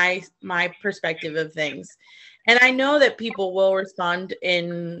my perspective of things. And I know that people will respond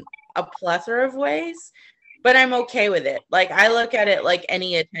in a plethora of ways, but I'm okay with it. Like I look at it like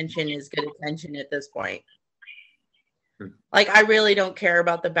any attention is good attention at this point. Like I really don't care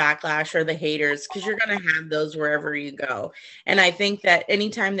about the backlash or the haters, because you're going to have those wherever you go. And I think that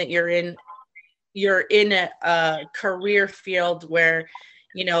anytime that you're in a career field where,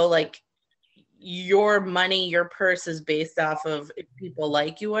 like your money, your purse is based off of if people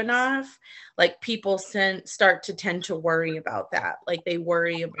like you enough, like people start to tend to worry about that. Like they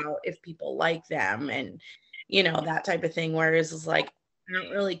worry about if people like them and, that type of thing. Whereas it's like, I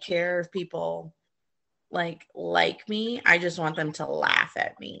don't really care if people like me. I just want them to laugh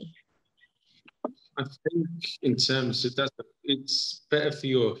at me. I think in terms of that, it's better for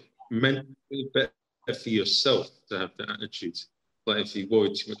your mental, better for yourself to have that attitude. Like if you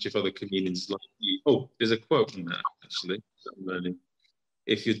worry too much if other comedians like you. Oh, there's a quote on that actually that I'm learning.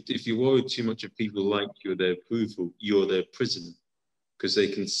 If you worry too much if people like you or their approval, you're their prisoner. Because they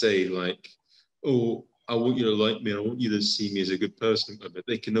can say like, oh, I want you to like me, I want you to see me as a good person, but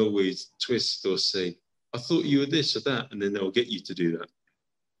they can always twist or say, I thought you were this or that, and then they'll get you to do that.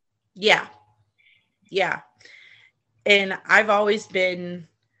 Yeah. And I've always been,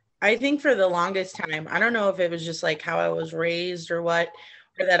 I think for the longest time, I don't know if it was just like how I was raised or what,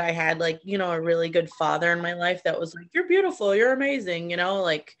 or that I had like, a really good father in my life that was like, you're beautiful, you're amazing,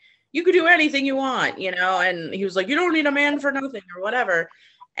 like you could do anything you want, and he was like, you don't need a man for nothing or whatever.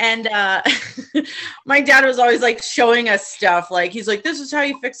 And my dad was always like showing us stuff. Like he's like, this is how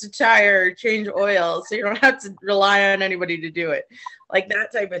you fix a tire, change oil, so you don't have to rely on anybody to do it. Like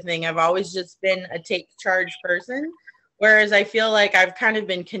that type of thing. I've always just been a take charge person. Whereas I feel like I've kind of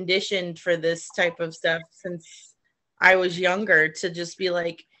been conditioned for this type of stuff since I was younger, to just be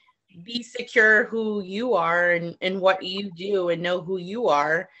like, be secure who you are and what you do, and know who you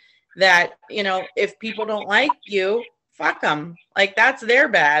are. That, if people don't like you, fuck them. Like that's their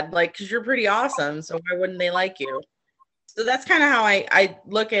bad. Like, because you're pretty awesome. So why wouldn't they like you? So that's kind of how I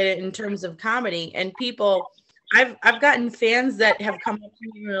look at it in terms of comedy. And people, I've gotten fans that have come up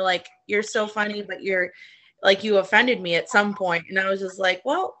to me and are like, you're so funny, but you're like, you offended me at some point. And I was just like,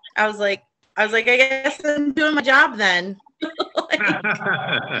 well, I was like, I guess I'm doing my job then.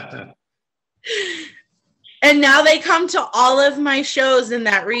 And now they come to all of my shows in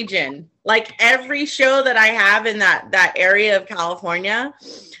that region. Like every show that I have in that area of California,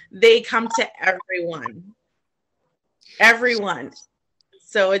 they come to everyone.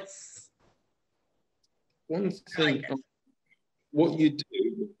 So it's one thing. What you do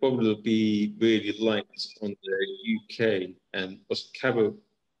would probably be really liked on the UK and Cabo.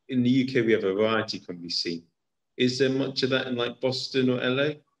 In the UK, we have a variety comedy scene. Is there much of that in like Boston or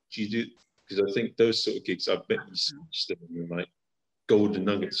LA? Do you do? Because I think those sort of gigs, I bet you smash them in like golden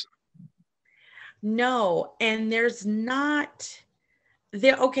nuggets. No, and there's not.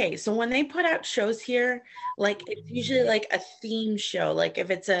 Okay, so when they put out shows here, like it's usually like a theme show. Like if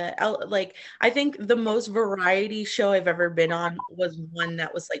it's like I think the most variety show I've ever been on was one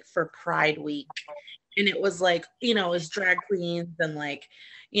that was like for Pride Week. And it was like, it was drag queens and like,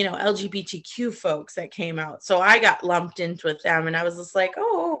 LGBTQ folks that came out. So I got lumped into with them and I was just like,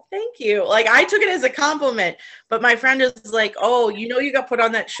 oh, thank you. Like I took it as a compliment, but my friend was like, oh, you got put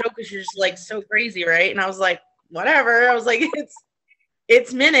on that show because you're just like so crazy, right? And I was like, whatever. I was like,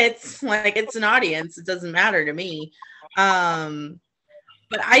 it's minutes, like it's an audience. It doesn't matter to me.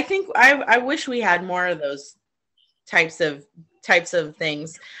 But I think I wish we had more of those types of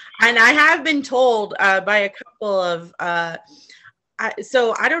things. And I have been told by a couple of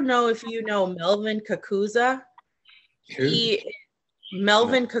so I don't know if you know Melvin Kakuza.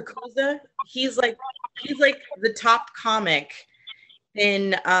 Melvin Kakuza. He's like the top comic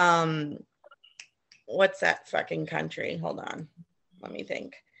in what's that fucking country? Hold on. Let me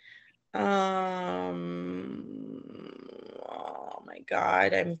think. Oh my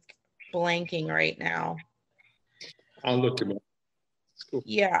God, I'm blanking right now. I'll look him up. Cool.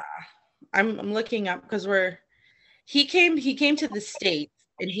 Yeah, I'm looking up because he came to the States,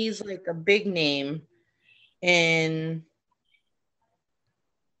 and he's like a big name in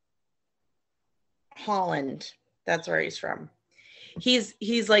Holland. That's where he's from. He's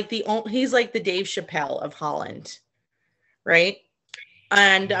like he's like the Dave Chappelle of Holland, right?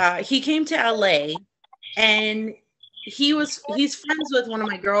 And he came to LA, and he's friends with one of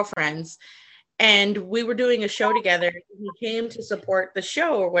my girlfriends, and we were doing a show together. He came to support the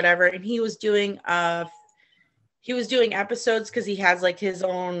show or whatever, and he was doing episodes because he has like his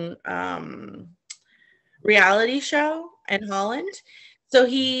own reality show in Holland. So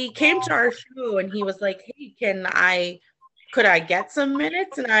he came to our show, and he was like, "Hey, could I get some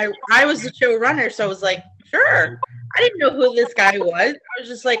minutes?" And I was the showrunner, so I was like, "Sure." I didn't know who this guy was. I was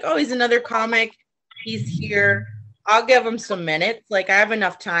just like, "Oh, he's another comic. He's here. I'll give him some minutes. Like, I have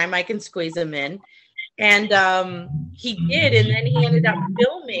enough time. I can squeeze him in." And he did, and then he ended up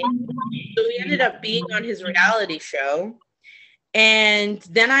filming. So he ended up being on his reality show. And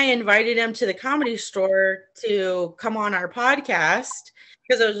then I invited him to the Comedy Store to come on our podcast,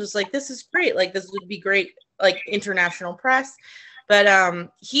 because I was just like, this is great. Like, this would be great, like international press.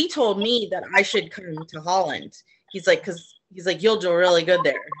 But he told me that I should come to Holland. He's like, you'll do really good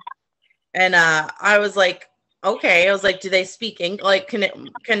there. And I was like, okay. I was like, do they speak English? Like,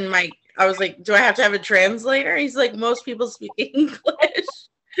 I was like, do I have to have a translator? He's like, most people speak English.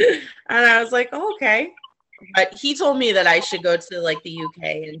 And I was like, oh, okay. But he told me that I should go to like the UK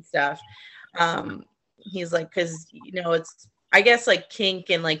and stuff. He's like, because, it's, I guess like kink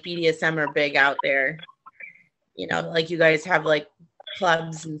and like BDSM are big out there. Like you guys have like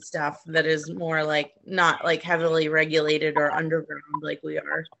clubs and stuff that is more like not like heavily regulated or underground like we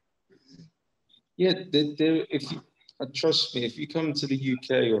are. Yeah, trust me, if you come to the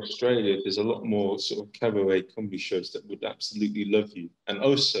UK or Australia, there's a lot more sort of cabaret comedy shows that would absolutely love you. And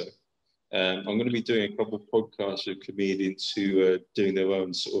also, I'm going to be doing a couple of podcasts with comedians who are doing their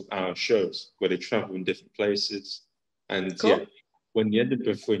own sort of hour shows where they travel in different places. And cool. Yeah, when the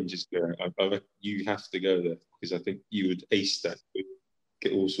Edinburgh Fringe is going, you have to go there, because I think you would ace that. You'd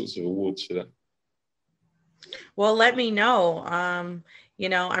get all sorts of awards for that. Well, let me know. I'm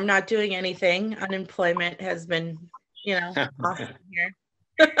not doing anything. Unemployment has been, awesome here.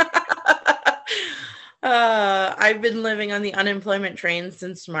 I've been living on the unemployment train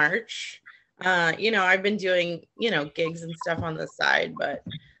since March. I've been doing, gigs and stuff on the side, but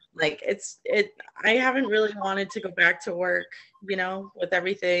like I haven't really wanted to go back to work, with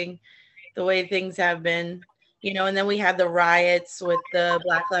everything, the way things have been, and then we had the riots with the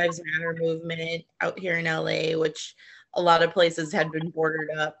Black Lives Matter movement out here in LA, which a lot of places had been boarded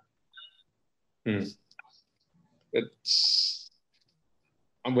up. And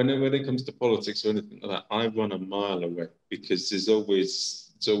when it comes to politics or anything like that, I run a mile away, because it's always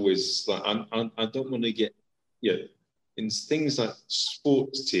like, I don't want to get, in things like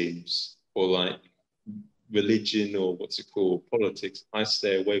sports teams or like religion or what's it called, politics, I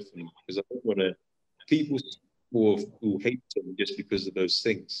stay away from them, because I don't want to, people who hate them just because of those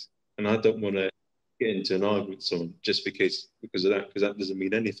things. And I don't want to get into an argument with someone just because of that, because that doesn't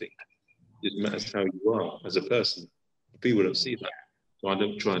mean anything. It matters how you are as a person. People don't see that. So I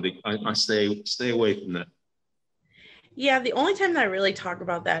don't try to, I stay away from that. Yeah, the only time that I really talk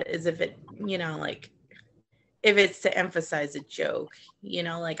about that is if it, like, if it's to emphasize a joke,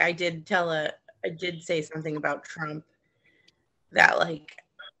 like I did say something about Trump that, like,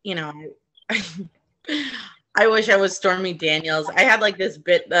 I wish I was Stormy Daniels. I had like this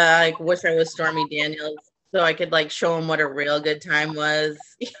bit that I wish I was Stormy Daniels so I could like show him what a real good time was,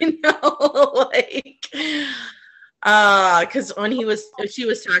 like, because when she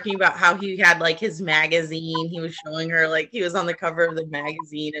was talking about how he had like his magazine, he was showing her like he was on the cover of the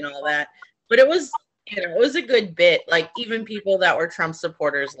magazine and all that. But it was, it was a good bit. Like even people that were Trump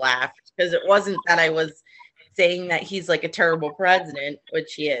supporters laughed, because it wasn't that I was saying that he's like a terrible president,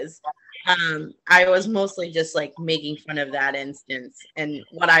 which he is. I was mostly just like making fun of that instance and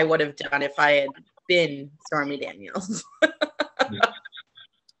what I would have done if I had been Stormy Daniels.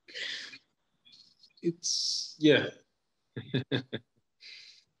 It's, yeah.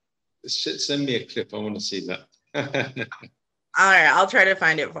 Send me a clip. I want to see that. All right, I'll try to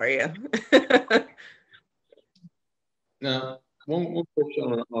find it for you. Now, one question I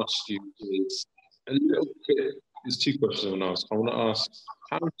want to ask you is a little bit. There's two questions I want to ask. I want to ask,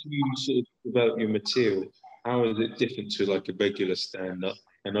 how do you sort of develop your material? How is it different to like a regular stand-up?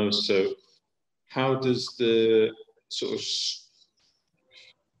 And also, how does the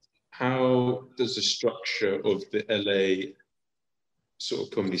structure of the LA sort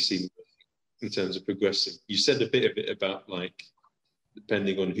of comedy scene in terms of progressing? You said a bit of it about like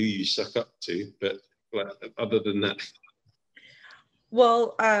depending on who you suck up to, but like, other than that?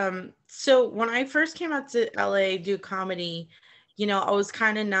 Well, so when I first came out to LA do comedy, you know, I was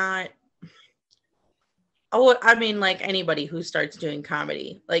kind of not. Oh, I mean, like anybody who starts doing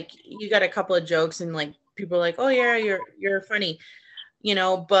comedy, like you got a couple of jokes and like people are like, "Oh yeah, you're funny," you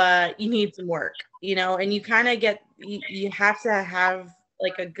know, but you need some work, you know, and you kind of you have to have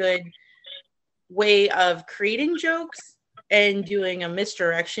like a good way of creating jokes and doing a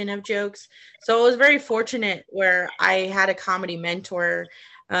misdirection of jokes. So I was very fortunate where I had a comedy mentor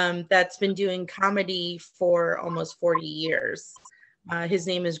that's been doing comedy for almost 40 years. His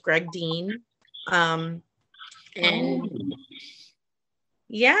name is Greg Dean. And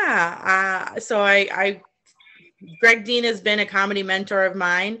yeah, so Greg Dean has been a comedy mentor of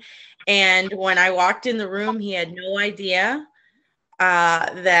mine. And when I walked in the room, he had no idea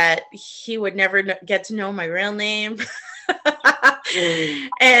that he would never get to know my real name.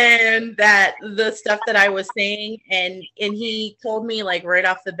 And that the stuff that I was saying, and he told me like right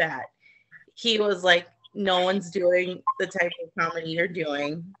off the bat, he was like, no one's doing the type of comedy you're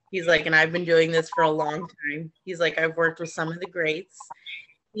doing. He's like, and I've been doing this for a long time. He's like, I've worked with some of the greats.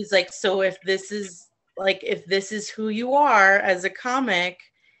 He's like, so if this is who you are as a comic,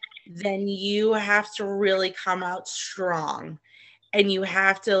 then you have to really come out strong, and you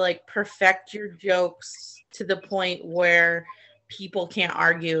have to like perfect your jokes to the point where people can't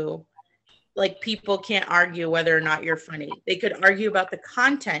argue. Like people can't argue whether or not you're funny. They could argue about the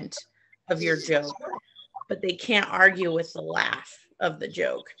content of your joke, but they can't argue with the laugh of the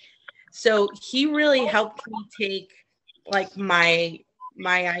joke. So he really helped me take like my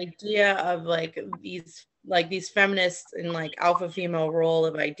idea of like these feminists and like alpha female role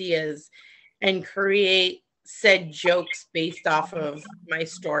of ideas and create said jokes based off of my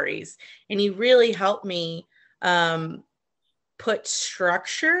stories. And he really helped me put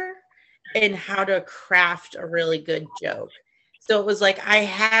structure in how to craft a really good joke. So it was like I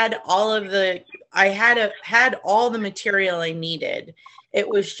had all the material I needed. It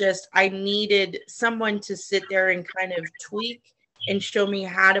was just I needed someone to sit there and kind of tweak and show me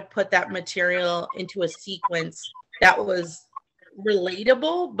how to put that material into a sequence that was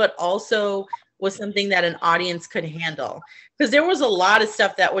relatable, but also was something that an audience could handle. Because there was a lot of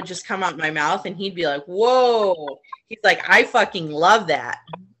stuff that would just come out my mouth and he'd be like, whoa. He's like, I fucking love that.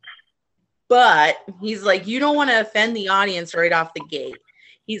 But he's like, you don't want to offend the audience right off the gate.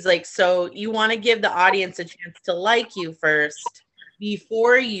 He's like, so you want to give the audience a chance to like you first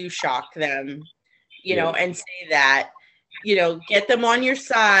before you shock them, you know, and say that, you know, get them on your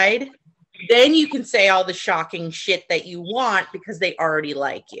side. Then you can say all the shocking shit that you want because they already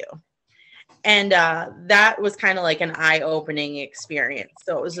like you. And that was kind of like an eye-opening experience.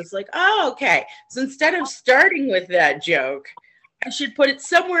 So it was just like, oh, okay. So instead of starting with that joke, I should put it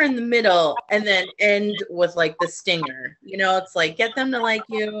somewhere in the middle and then end with like the stinger. You know, it's like get them to like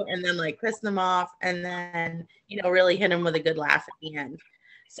you and then like piss them off and then, you know, really hit them with a good laugh at the end.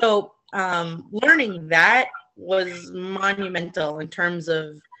 So learning that was monumental in terms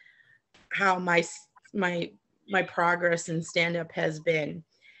of how my progress in stand-up has been.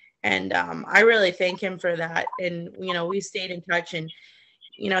 And I really thank him for that. And, you know, we stayed in touch and,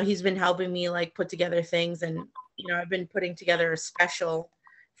 you know, he's been helping me like put together things. And, you know, I've been putting together a special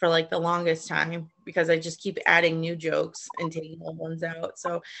for like the longest time because I just keep adding new jokes and taking old ones out.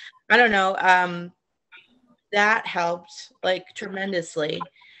 So I don't know. That helped like tremendously.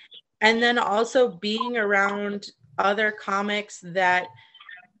 And then also being around other comics that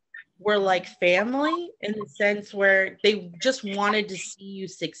were like family in the sense where they just wanted to see you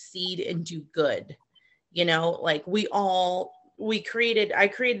succeed and do good. You know, like I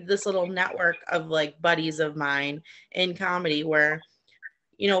created this little network of like buddies of mine in comedy where,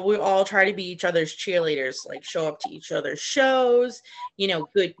 you know, we all try to be each other's cheerleaders, like show up to each other's shows, you know,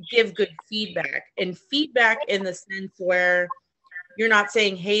 give good feedback, and feedback in the sense where you're not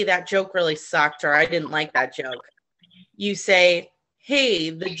saying, hey, that joke really sucked, or I didn't like that joke. You say, hey,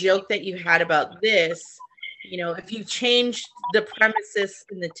 the joke that you had about this, you know, if you changed the premises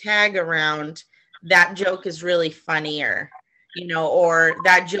and the tag around, that joke is really funnier, you know, or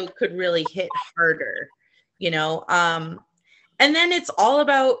that joke could really hit harder, you know. And then it's all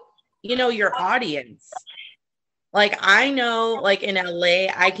about, you know, your audience. Like I know, like in LA,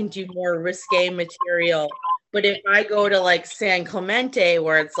 I can do more risque material. But if I go to like San Clemente,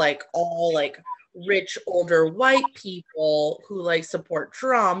 where it's like all like rich older white people who like support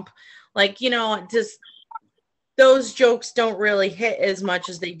Trump, like, you know, just those jokes don't really hit as much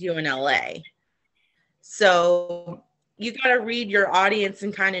as they do in LA. So you got to read your audience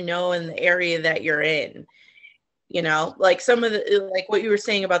and kind of know in the area that you're in, you know, like some of the, like what you were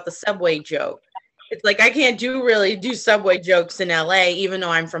saying about the subway joke. It's like I can't really do subway jokes in LA, even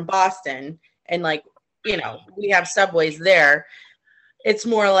though I'm from Boston, and like, you know, we have subways there. It's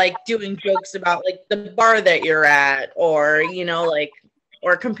more like doing jokes about like the bar that you're at, or, you know, like,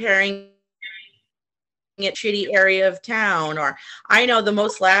 or comparing it shitty area of town. Or I know the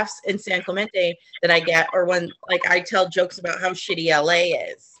most laughs in San Clemente that I get, or when like I tell jokes about how shitty LA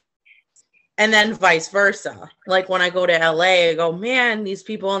is. And then vice versa. Like when I go to LA, I go, man, these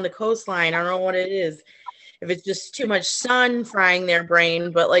people on the coastline, I don't know what it is. If it's just too much sun frying their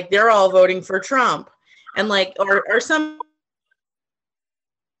brain, but like they're all voting for Trump. And like, or some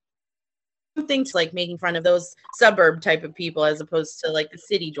things like making fun of those suburb type of people as opposed to like the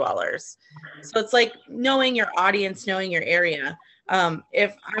city dwellers. So it's like knowing your audience, knowing your area.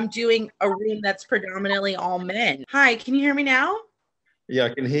 If I'm doing a room that's predominantly all men. Hi, can you hear me now? Yeah,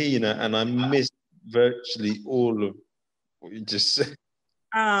 I can hear you now, and I missed virtually all of what you just said.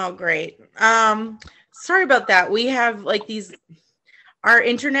 Oh, great. Sorry about that. We have like our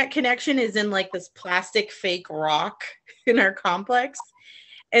internet connection is in like this plastic fake rock in our complex.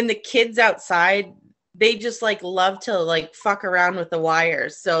 And the kids outside, they just like love to like fuck around with the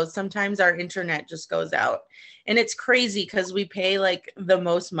wires. So sometimes our internet just goes out. And it's crazy because we pay like the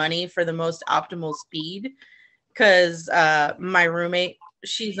most money for the most optimal speed. Because my roommate,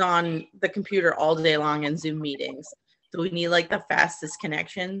 she's on the computer all day long in Zoom meetings. So we need like the fastest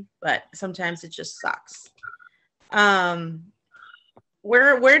connection, but sometimes it just sucks.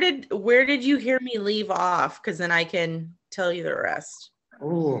 Where did you hear me leave off? Because then I can tell you the rest.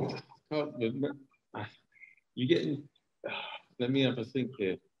 Oh, you're getting. Let me have a think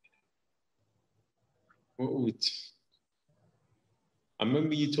here. I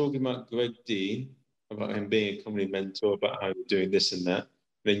remember you talking about Greg D, about him being a comedy mentor, about how you're doing this and that.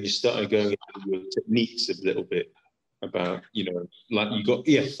 Then you started going into your techniques a little bit about, you know, like you got,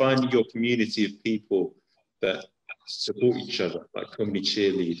 finding your community of people that support each other, like comedy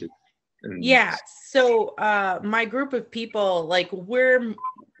cheerleaders. Yeah. So my group of people, like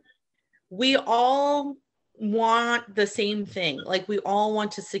we all want the same thing. Like we all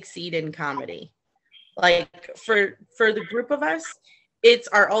want to succeed in comedy. Like for the group of us, it's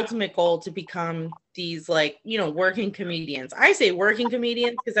our ultimate goal to become these like, you know, working comedians. I say working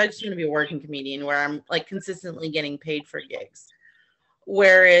comedians because I just want to be a working comedian where I'm like consistently getting paid for gigs.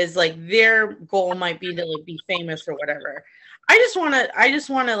 Whereas like their goal might be to like be famous or whatever. I just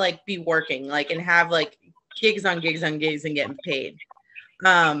want to like be working like and have like gigs on gigs on gigs and getting paid.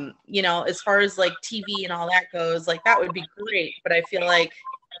 You know, as far as like TV and all that goes, like that would be great. But I feel like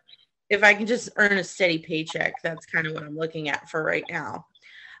if I can just earn a steady paycheck, that's kind of what I'm looking at for right now.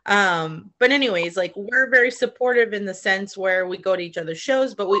 But anyways, like we're very supportive in the sense where we go to each other's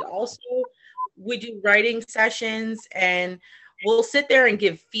shows, but we do writing sessions and we'll sit there and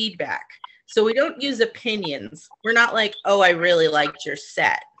give feedback. So we don't use opinions. We're not like, oh, I really liked your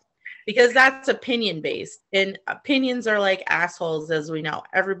set, because that's opinion based, and opinions are like assholes, as we know.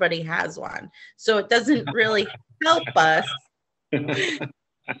 Everybody has one. So it doesn't really help us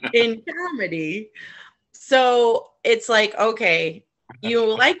in comedy. So it's like, okay, you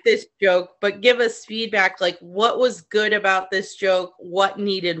like this joke, but give us feedback. Like what was good about this joke? What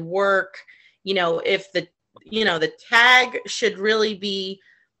needed work? You know, if the tag should really be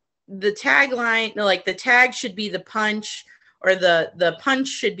the tagline, like the tag should be the punch, or the punch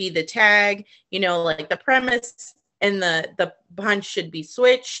should be the tag, you know, like the premise and the punch should be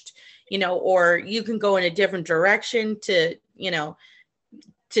switched, you know, or you can go in a different direction to, you know,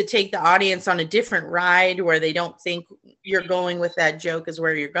 to take the audience on a different ride where they don't think you're going with that joke is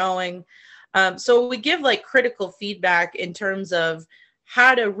where you're going. So we give like critical feedback in terms of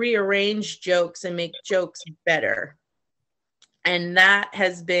how to rearrange jokes and make jokes better. And that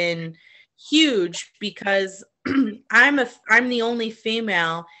has been huge because I'm the only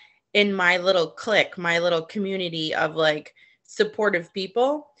female in my little clique, my little community of like supportive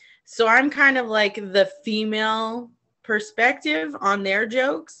people. So I'm kind of like the female perspective on their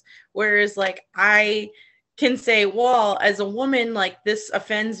jokes, whereas like I can say, well, as a woman, like this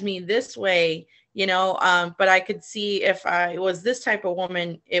offends me this way, you know, but I could see if I was this type of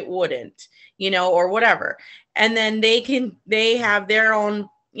woman, it wouldn't, you know, or whatever. And then they have their own,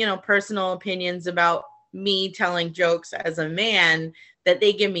 you know, personal opinions about me telling jokes as a man, that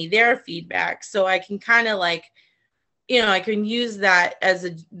they give me their feedback. So I can kind of like, you know, I can use that as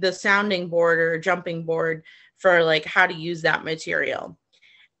the sounding board or jumping board for like how to use that material.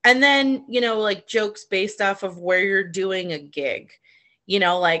 And then, you know, like jokes based off of where you're doing a gig. You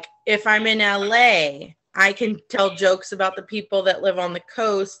know, like if I'm in LA, I can tell jokes about the people that live on the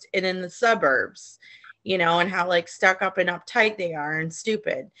coast and in the suburbs. you know, and how like stuck up and uptight they are and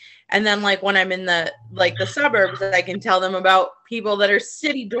stupid. And then like when I'm in the like the suburbs, I can tell them about people that are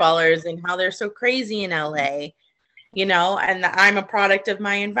city dwellers and how they're so crazy in LA, you know, and I'm a product of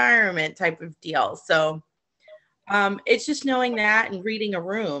my environment type of deal. So it's just knowing that and reading a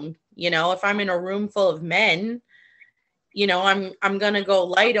room. You know, if I'm in a room full of men, you know, I'm gonna go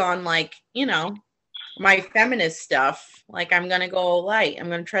light on like, you know, my feminist stuff. Like I'm gonna go light. I'm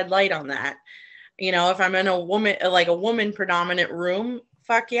gonna tread light on that. You know, if I'm in a woman like a woman predominant room,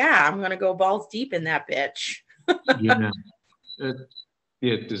 fuck yeah, I'm gonna go balls deep in that bitch. Yeah.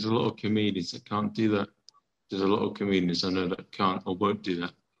 Yeah, there's a lot of comedians that can't do that. There's a lot of comedians I know that can't or won't do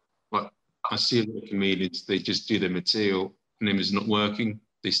that. But I see a lot of comedians, they just do the material and if it's not working,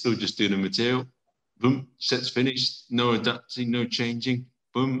 they still just do the material. Boom, set's finished, no adapting, no changing.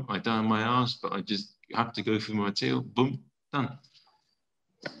 Boom, I down my ass, but I just have to go through my material. Boom, done.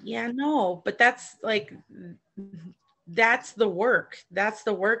 Yeah, no, but that's like that's the work. That's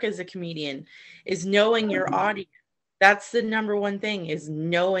the work as a comedian is knowing your audience. That's the number one thing is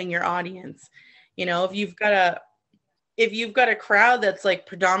knowing your audience. You know, if you've got a crowd that's like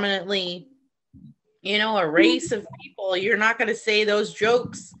predominantly, you know, a race of people, you're not going to say those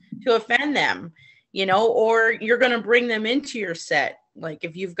jokes to offend them, you know, or you're going to bring them into your set. Like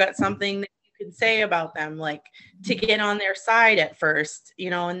if you've got something that you can say about them, like to get on their side at first, you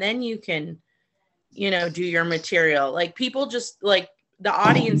know, and then you can, you know, do your material. Like people just like the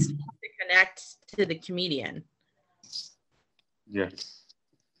audience needs to connect to the comedian. Yeah.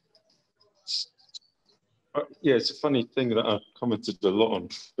 Yeah, it's a funny thing that I've commented a lot on,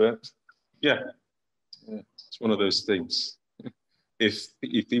 but yeah, it's one of those things. If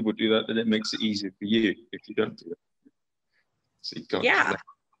people do that, then it makes it easier for you. If you don't do it, so you can't. Yeah.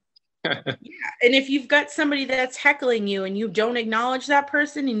 Yeah. And if you've got somebody that's heckling you and you don't acknowledge that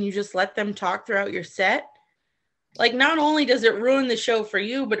person and you just let them talk throughout your set, like not only does it ruin the show for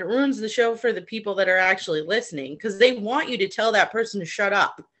you, but it ruins the show for the people that are actually listening because they want you to tell that person to shut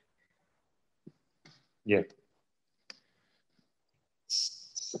up. Yeah.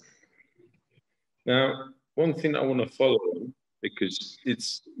 Now, one thing I want to follow on, because it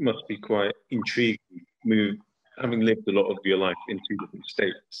must be quite intriguing, having lived a lot of your life in two different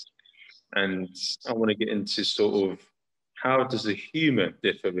states. And I want to get into sort of how does the humor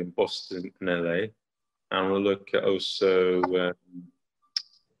differ in Boston and LA? And we'll look at also,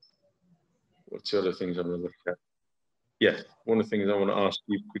 what's the other things I want to look at? Yeah, one of the things I want to ask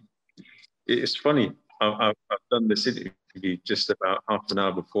you, it's funny, I've done this interview just about half an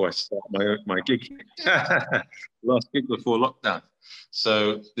hour before I start my gig, last gig before lockdown.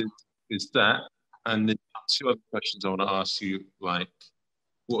 So there's that. And the two other questions I want to ask you, like,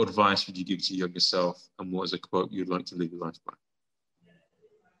 what advice would you give to your younger self, and what is a quote you'd like to live your life by?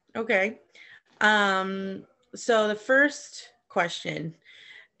 Okay. So the first question,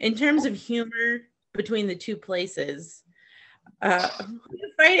 in terms of humor between the two places, who are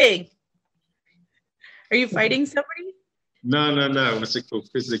you fighting? Are you fighting somebody? No. What's it called?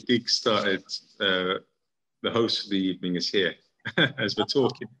 Because the gig started, the host for the evening is here as we're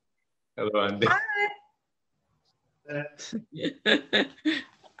talking. Hello, Andy.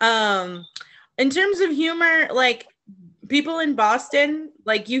 In terms of humor, like people in Boston,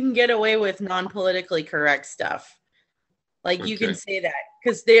 like you can get away with non-politically correct stuff. Like you can say that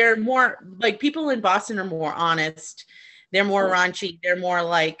because they're more like people in Boston are more honest. They're more raunchy. They're more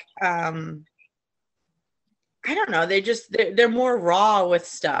like, I don't know. They're more raw with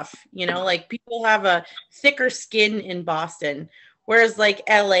stuff, you know, like people have a thicker skin in Boston. Whereas like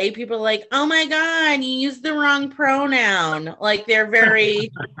LA, people are like, oh my God, you used the wrong pronoun. Like they're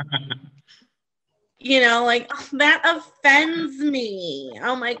very, you know, like oh, that offends me.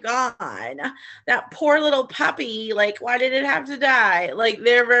 Oh my God, that poor little puppy. Like, why did it have to die? Like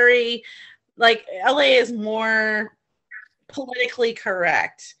they're very, like LA is more politically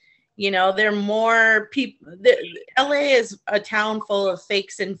correct. You know, they're more people. LA is a town full of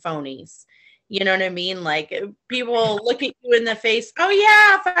fakes and phonies. You know what I mean? Like people look at you in the face. Oh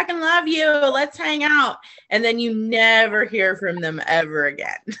yeah, I fucking love you. Let's hang out. And then you never hear from them ever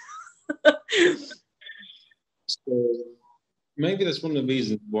again. So maybe that's one of the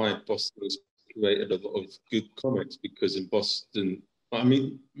reasons why Boston has created a lot of good comics, because in Boston, I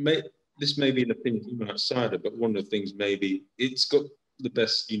mean, this may be an opinion from an outsider, but one of the things maybe it's got the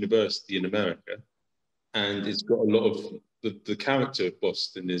best university in America, and it's got a lot of the character of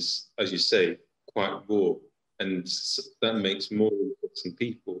Boston is, as you say, quite raw, and that makes more interesting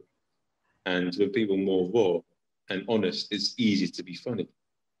people. And when people are more raw and honest, it's easy to be funny.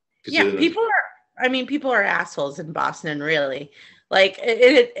 Yeah, people are assholes in Boston, really. Like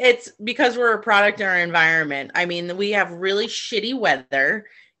it's because we're a product of our environment. I mean, we have really shitty weather.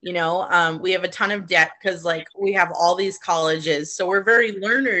 We have a ton of debt because like we have all these colleges, so we're very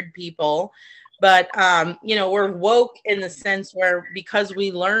learned people. But we're woke in the sense where because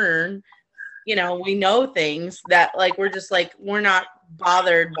we learn, we know things that like we're just like we're not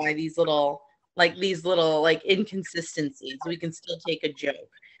bothered by these little like inconsistencies. We can still take a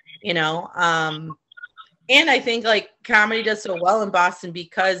joke, you know. And I think like comedy does so well in Boston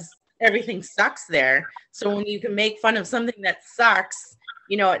because everything sucks there. So when you can make fun of something that sucks,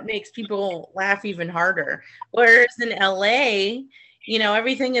 it makes people laugh even harder. Whereas in LA,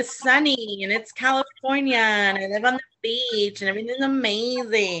 everything is sunny and it's California and I live on the beach and everything's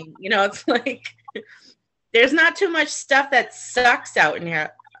amazing. It's like there's not too much stuff that sucks out in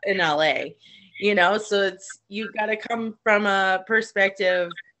here in LA, so you got to come from a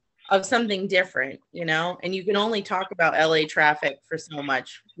perspective of something different, and you can only talk about LA traffic for so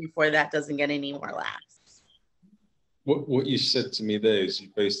much before that doesn't get any more laughs. What you said to me there is you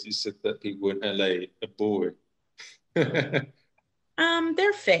basically said that people in LA are boring.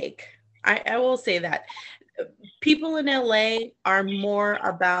 They're fake. I will say that. People in LA are more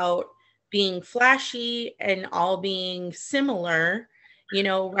about being flashy and all being similar,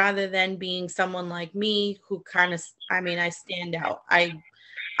 rather than being someone like me who kind of, I stand out.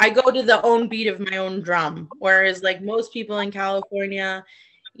 I go to the own beat of my own drum. Whereas like most people in California,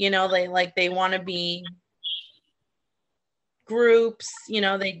 they want to be groups,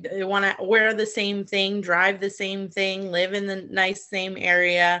 they want to wear the same thing, drive the same thing, live in the nice same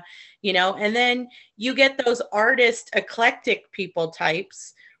area, and then you get those artist eclectic people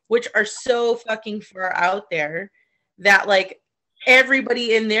types, which are so fucking far out there that like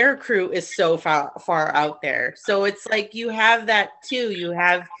everybody in their crew is so far out there. So it's like you have that too. You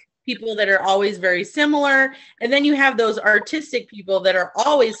have people that are always very similar, and then you have those artistic people that are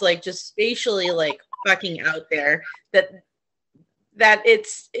always like just spatially like fucking out there, that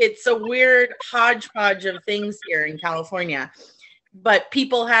it's a weird hodgepodge of things here in California. But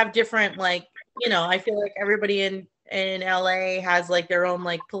people have different like, I feel like everybody in LA has like their own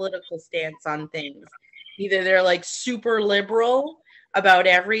like political stance on things. Either they're like super liberal about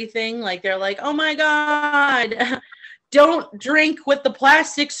everything, like they're like, oh my God, don't drink with the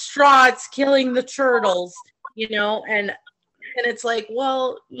plastic straw, it's killing the turtles, and it's like,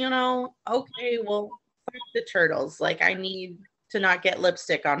 well, okay, well, fuck the turtles. Like I need to not get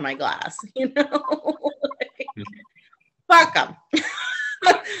lipstick on my glass, fuck them.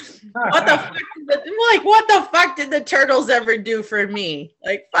 What the fuck did the turtles ever do for me?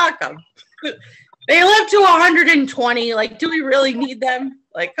 Like, fuck them. They live to 120. Like, do we really need them?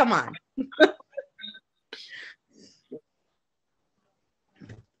 Like, come on.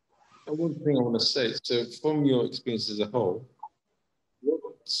 One thing I want to say, so from your experience as a whole,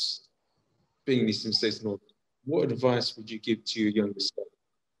 what's being these mistakes, what advice would you give to your younger self?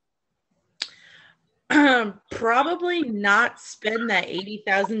 Probably not spend that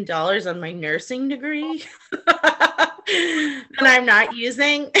 $80,000 on my nursing degree and I'm not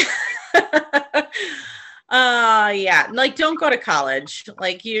using. Yeah, like don't go to college.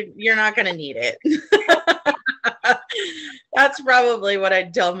 Like you're not gonna need it. That's probably what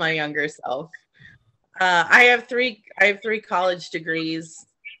I'd tell my younger self. I have three college degrees,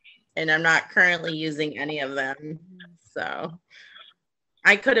 and I'm not currently using any of them. So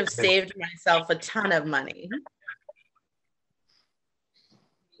I could have saved myself a ton of money.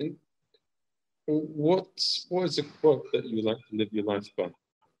 What is a quote that you like to live your life by?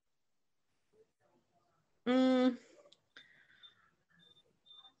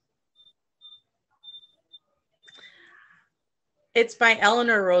 It's by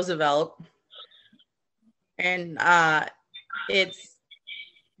Eleanor Roosevelt, and it's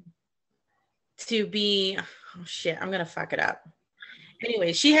to be, oh shit, I'm gonna fuck it up.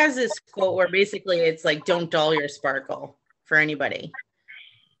 Anyway, she has this quote where basically it's like, don't dull your sparkle for anybody.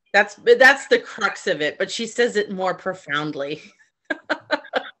 That's the crux of it, but she says it more profoundly.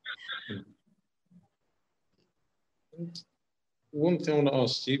 One thing I want to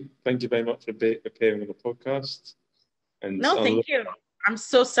ask you, thank you very much for appearing on the podcast. And no, thank you. I'm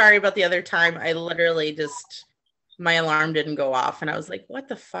so sorry about the other time. I literally just, my alarm didn't go off and I was like, what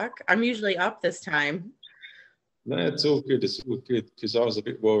the fuck? I'm usually up this time. No, it's all good. It's all good because I was a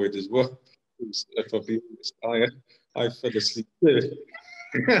bit worried as well. If I'll be honest, I fell asleep too.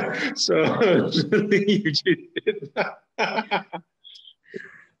 So you did that.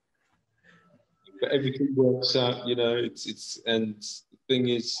 But everything works out, it's and the thing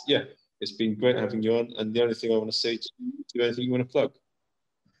is, yeah, it's been great having you on. And the only thing I want to say to you, do you anything you want to plug?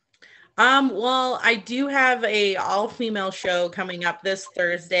 Well, I do have a all-female show coming up this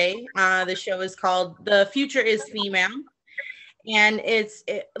Thursday. The show is called The Future is Female. And it's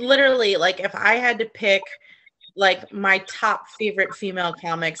literally like if I had to pick like my top favorite female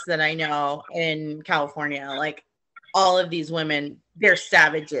comics that I know in California, like all of these women, they're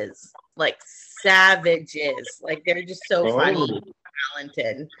savages, like savages. Like they're just so funny,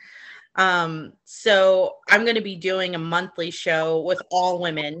 talented. So I'm going to be doing a monthly show with all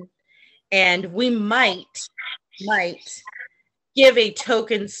women, and we might give a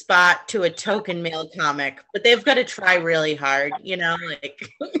token spot to a token male comic, but they've got to try really hard, you know, like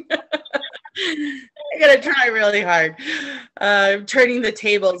they got to try really hard. Turning the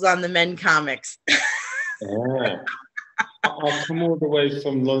tables on the men comics. Yeah. I'll come all the way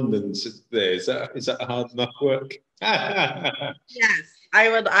from London to there. Is that hard enough work? Yes, I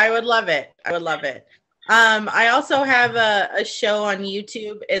would love it. I would love it. I also have a show on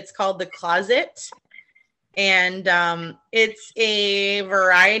YouTube. It's called The Closet. And it's a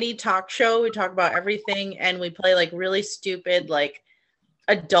variety talk show. We talk about everything, and we play like really stupid like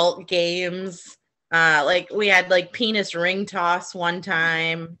adult games. Like we had like penis ring toss one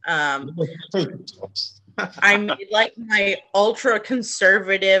time. I made like my ultra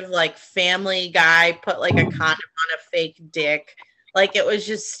conservative like Family Guy put like a condom on a fake dick. Like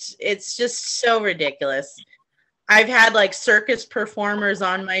it's just so ridiculous. I've had like circus performers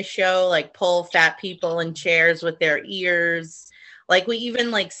on my show, like pull fat people in chairs with their ears. Like we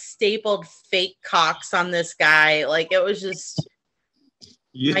even like stapled fake cocks on this guy. Like it was just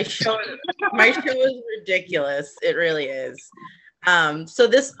my show is ridiculous. It really is. So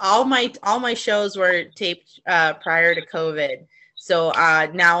all my shows were taped prior to COVID. So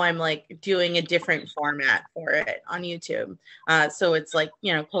now I'm like doing a different format for it on YouTube. So it's like,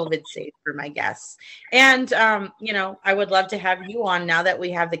 you know, COVID safe for my guests. And, you know, I would love to have you on now that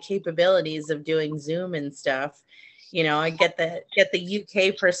we have the capabilities of doing Zoom and stuff. You know, I get the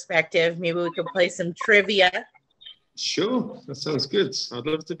UK perspective. Maybe we could play some trivia. Sure. That sounds good. I'd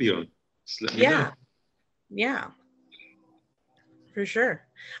love to be on. Just let me know. Yeah. For sure.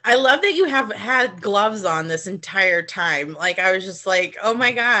 I love that you have had gloves on this entire time. Like I was just like, oh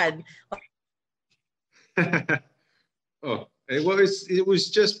my God. It was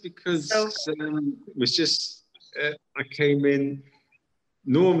just because it was just I came in.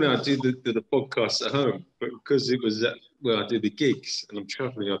 Normally I do the podcast at home, but because it was I do the gigs and I'm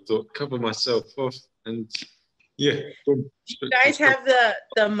traveling, I thought cover myself off and yeah. Do you guys have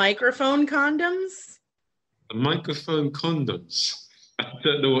the microphone condoms? The microphone condoms. I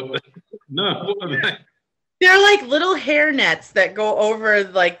don't know what. What are they? They're like little hair nets that go over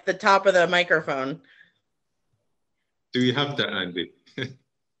like the top of the microphone. Do you have that, Andy?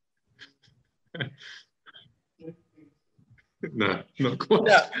 No, not quite.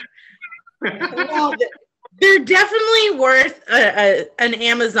 No. Well, they're definitely worth an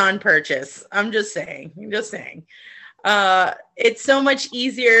Amazon purchase. I'm just saying. It's so much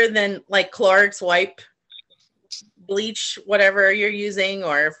easier than like Clorox wipe, bleach, whatever you're using,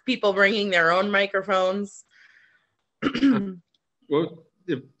 or if people bringing their own microphones. Well,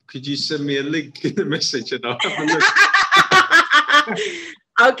 could you send me a link in the message and I'll have a look?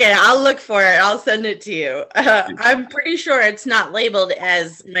 Okay, I'll look for it. I'll send it to you. I'm pretty sure it's not labeled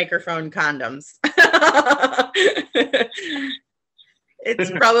as microphone condoms.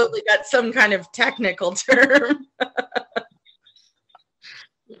 It's probably got some kind of technical term.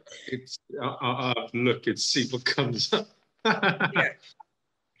 I'll have a look and see what comes up.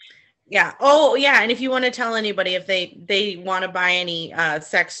 Yeah. Oh, yeah. And if you want to tell anybody if they want to buy any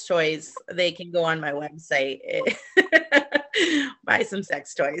sex toys, they can go on my website. Buy some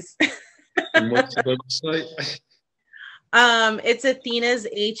sex toys. And what's the website? It's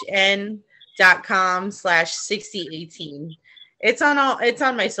athenashn.com/6018. It's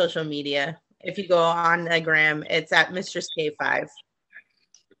on my social media. If you go on the gram, it's at Mistress K5.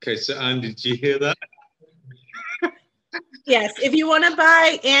 Okay, so Andy, did you hear that? Yes, if you want to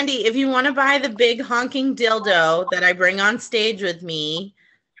buy, Andy, if you want to buy the big honking dildo that I bring on stage with me,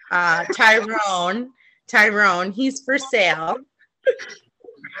 Tyrone, he's for sale.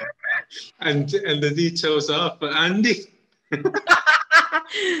 And the details are for Andy.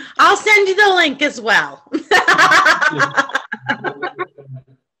 I'll send you the link as well.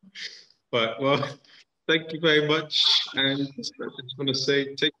 But well, thank you very much, and I just want to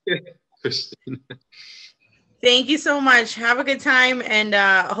say take care, Kristen. Thank you so much. Have a good time, and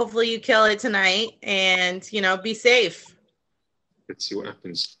hopefully you kill it tonight. And be safe. Let's see what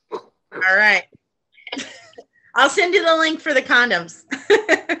happens. All right. I'll send you the link for the condoms.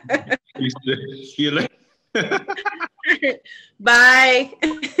 See you later. Bye.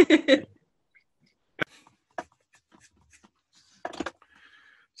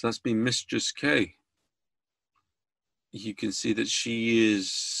 So that's been Mistress K. You can see that she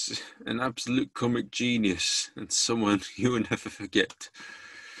is an absolute comic genius and someone you will never forget.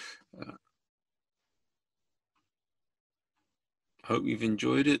 Hope you've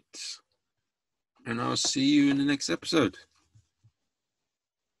enjoyed it, and I'll see you in the next episode.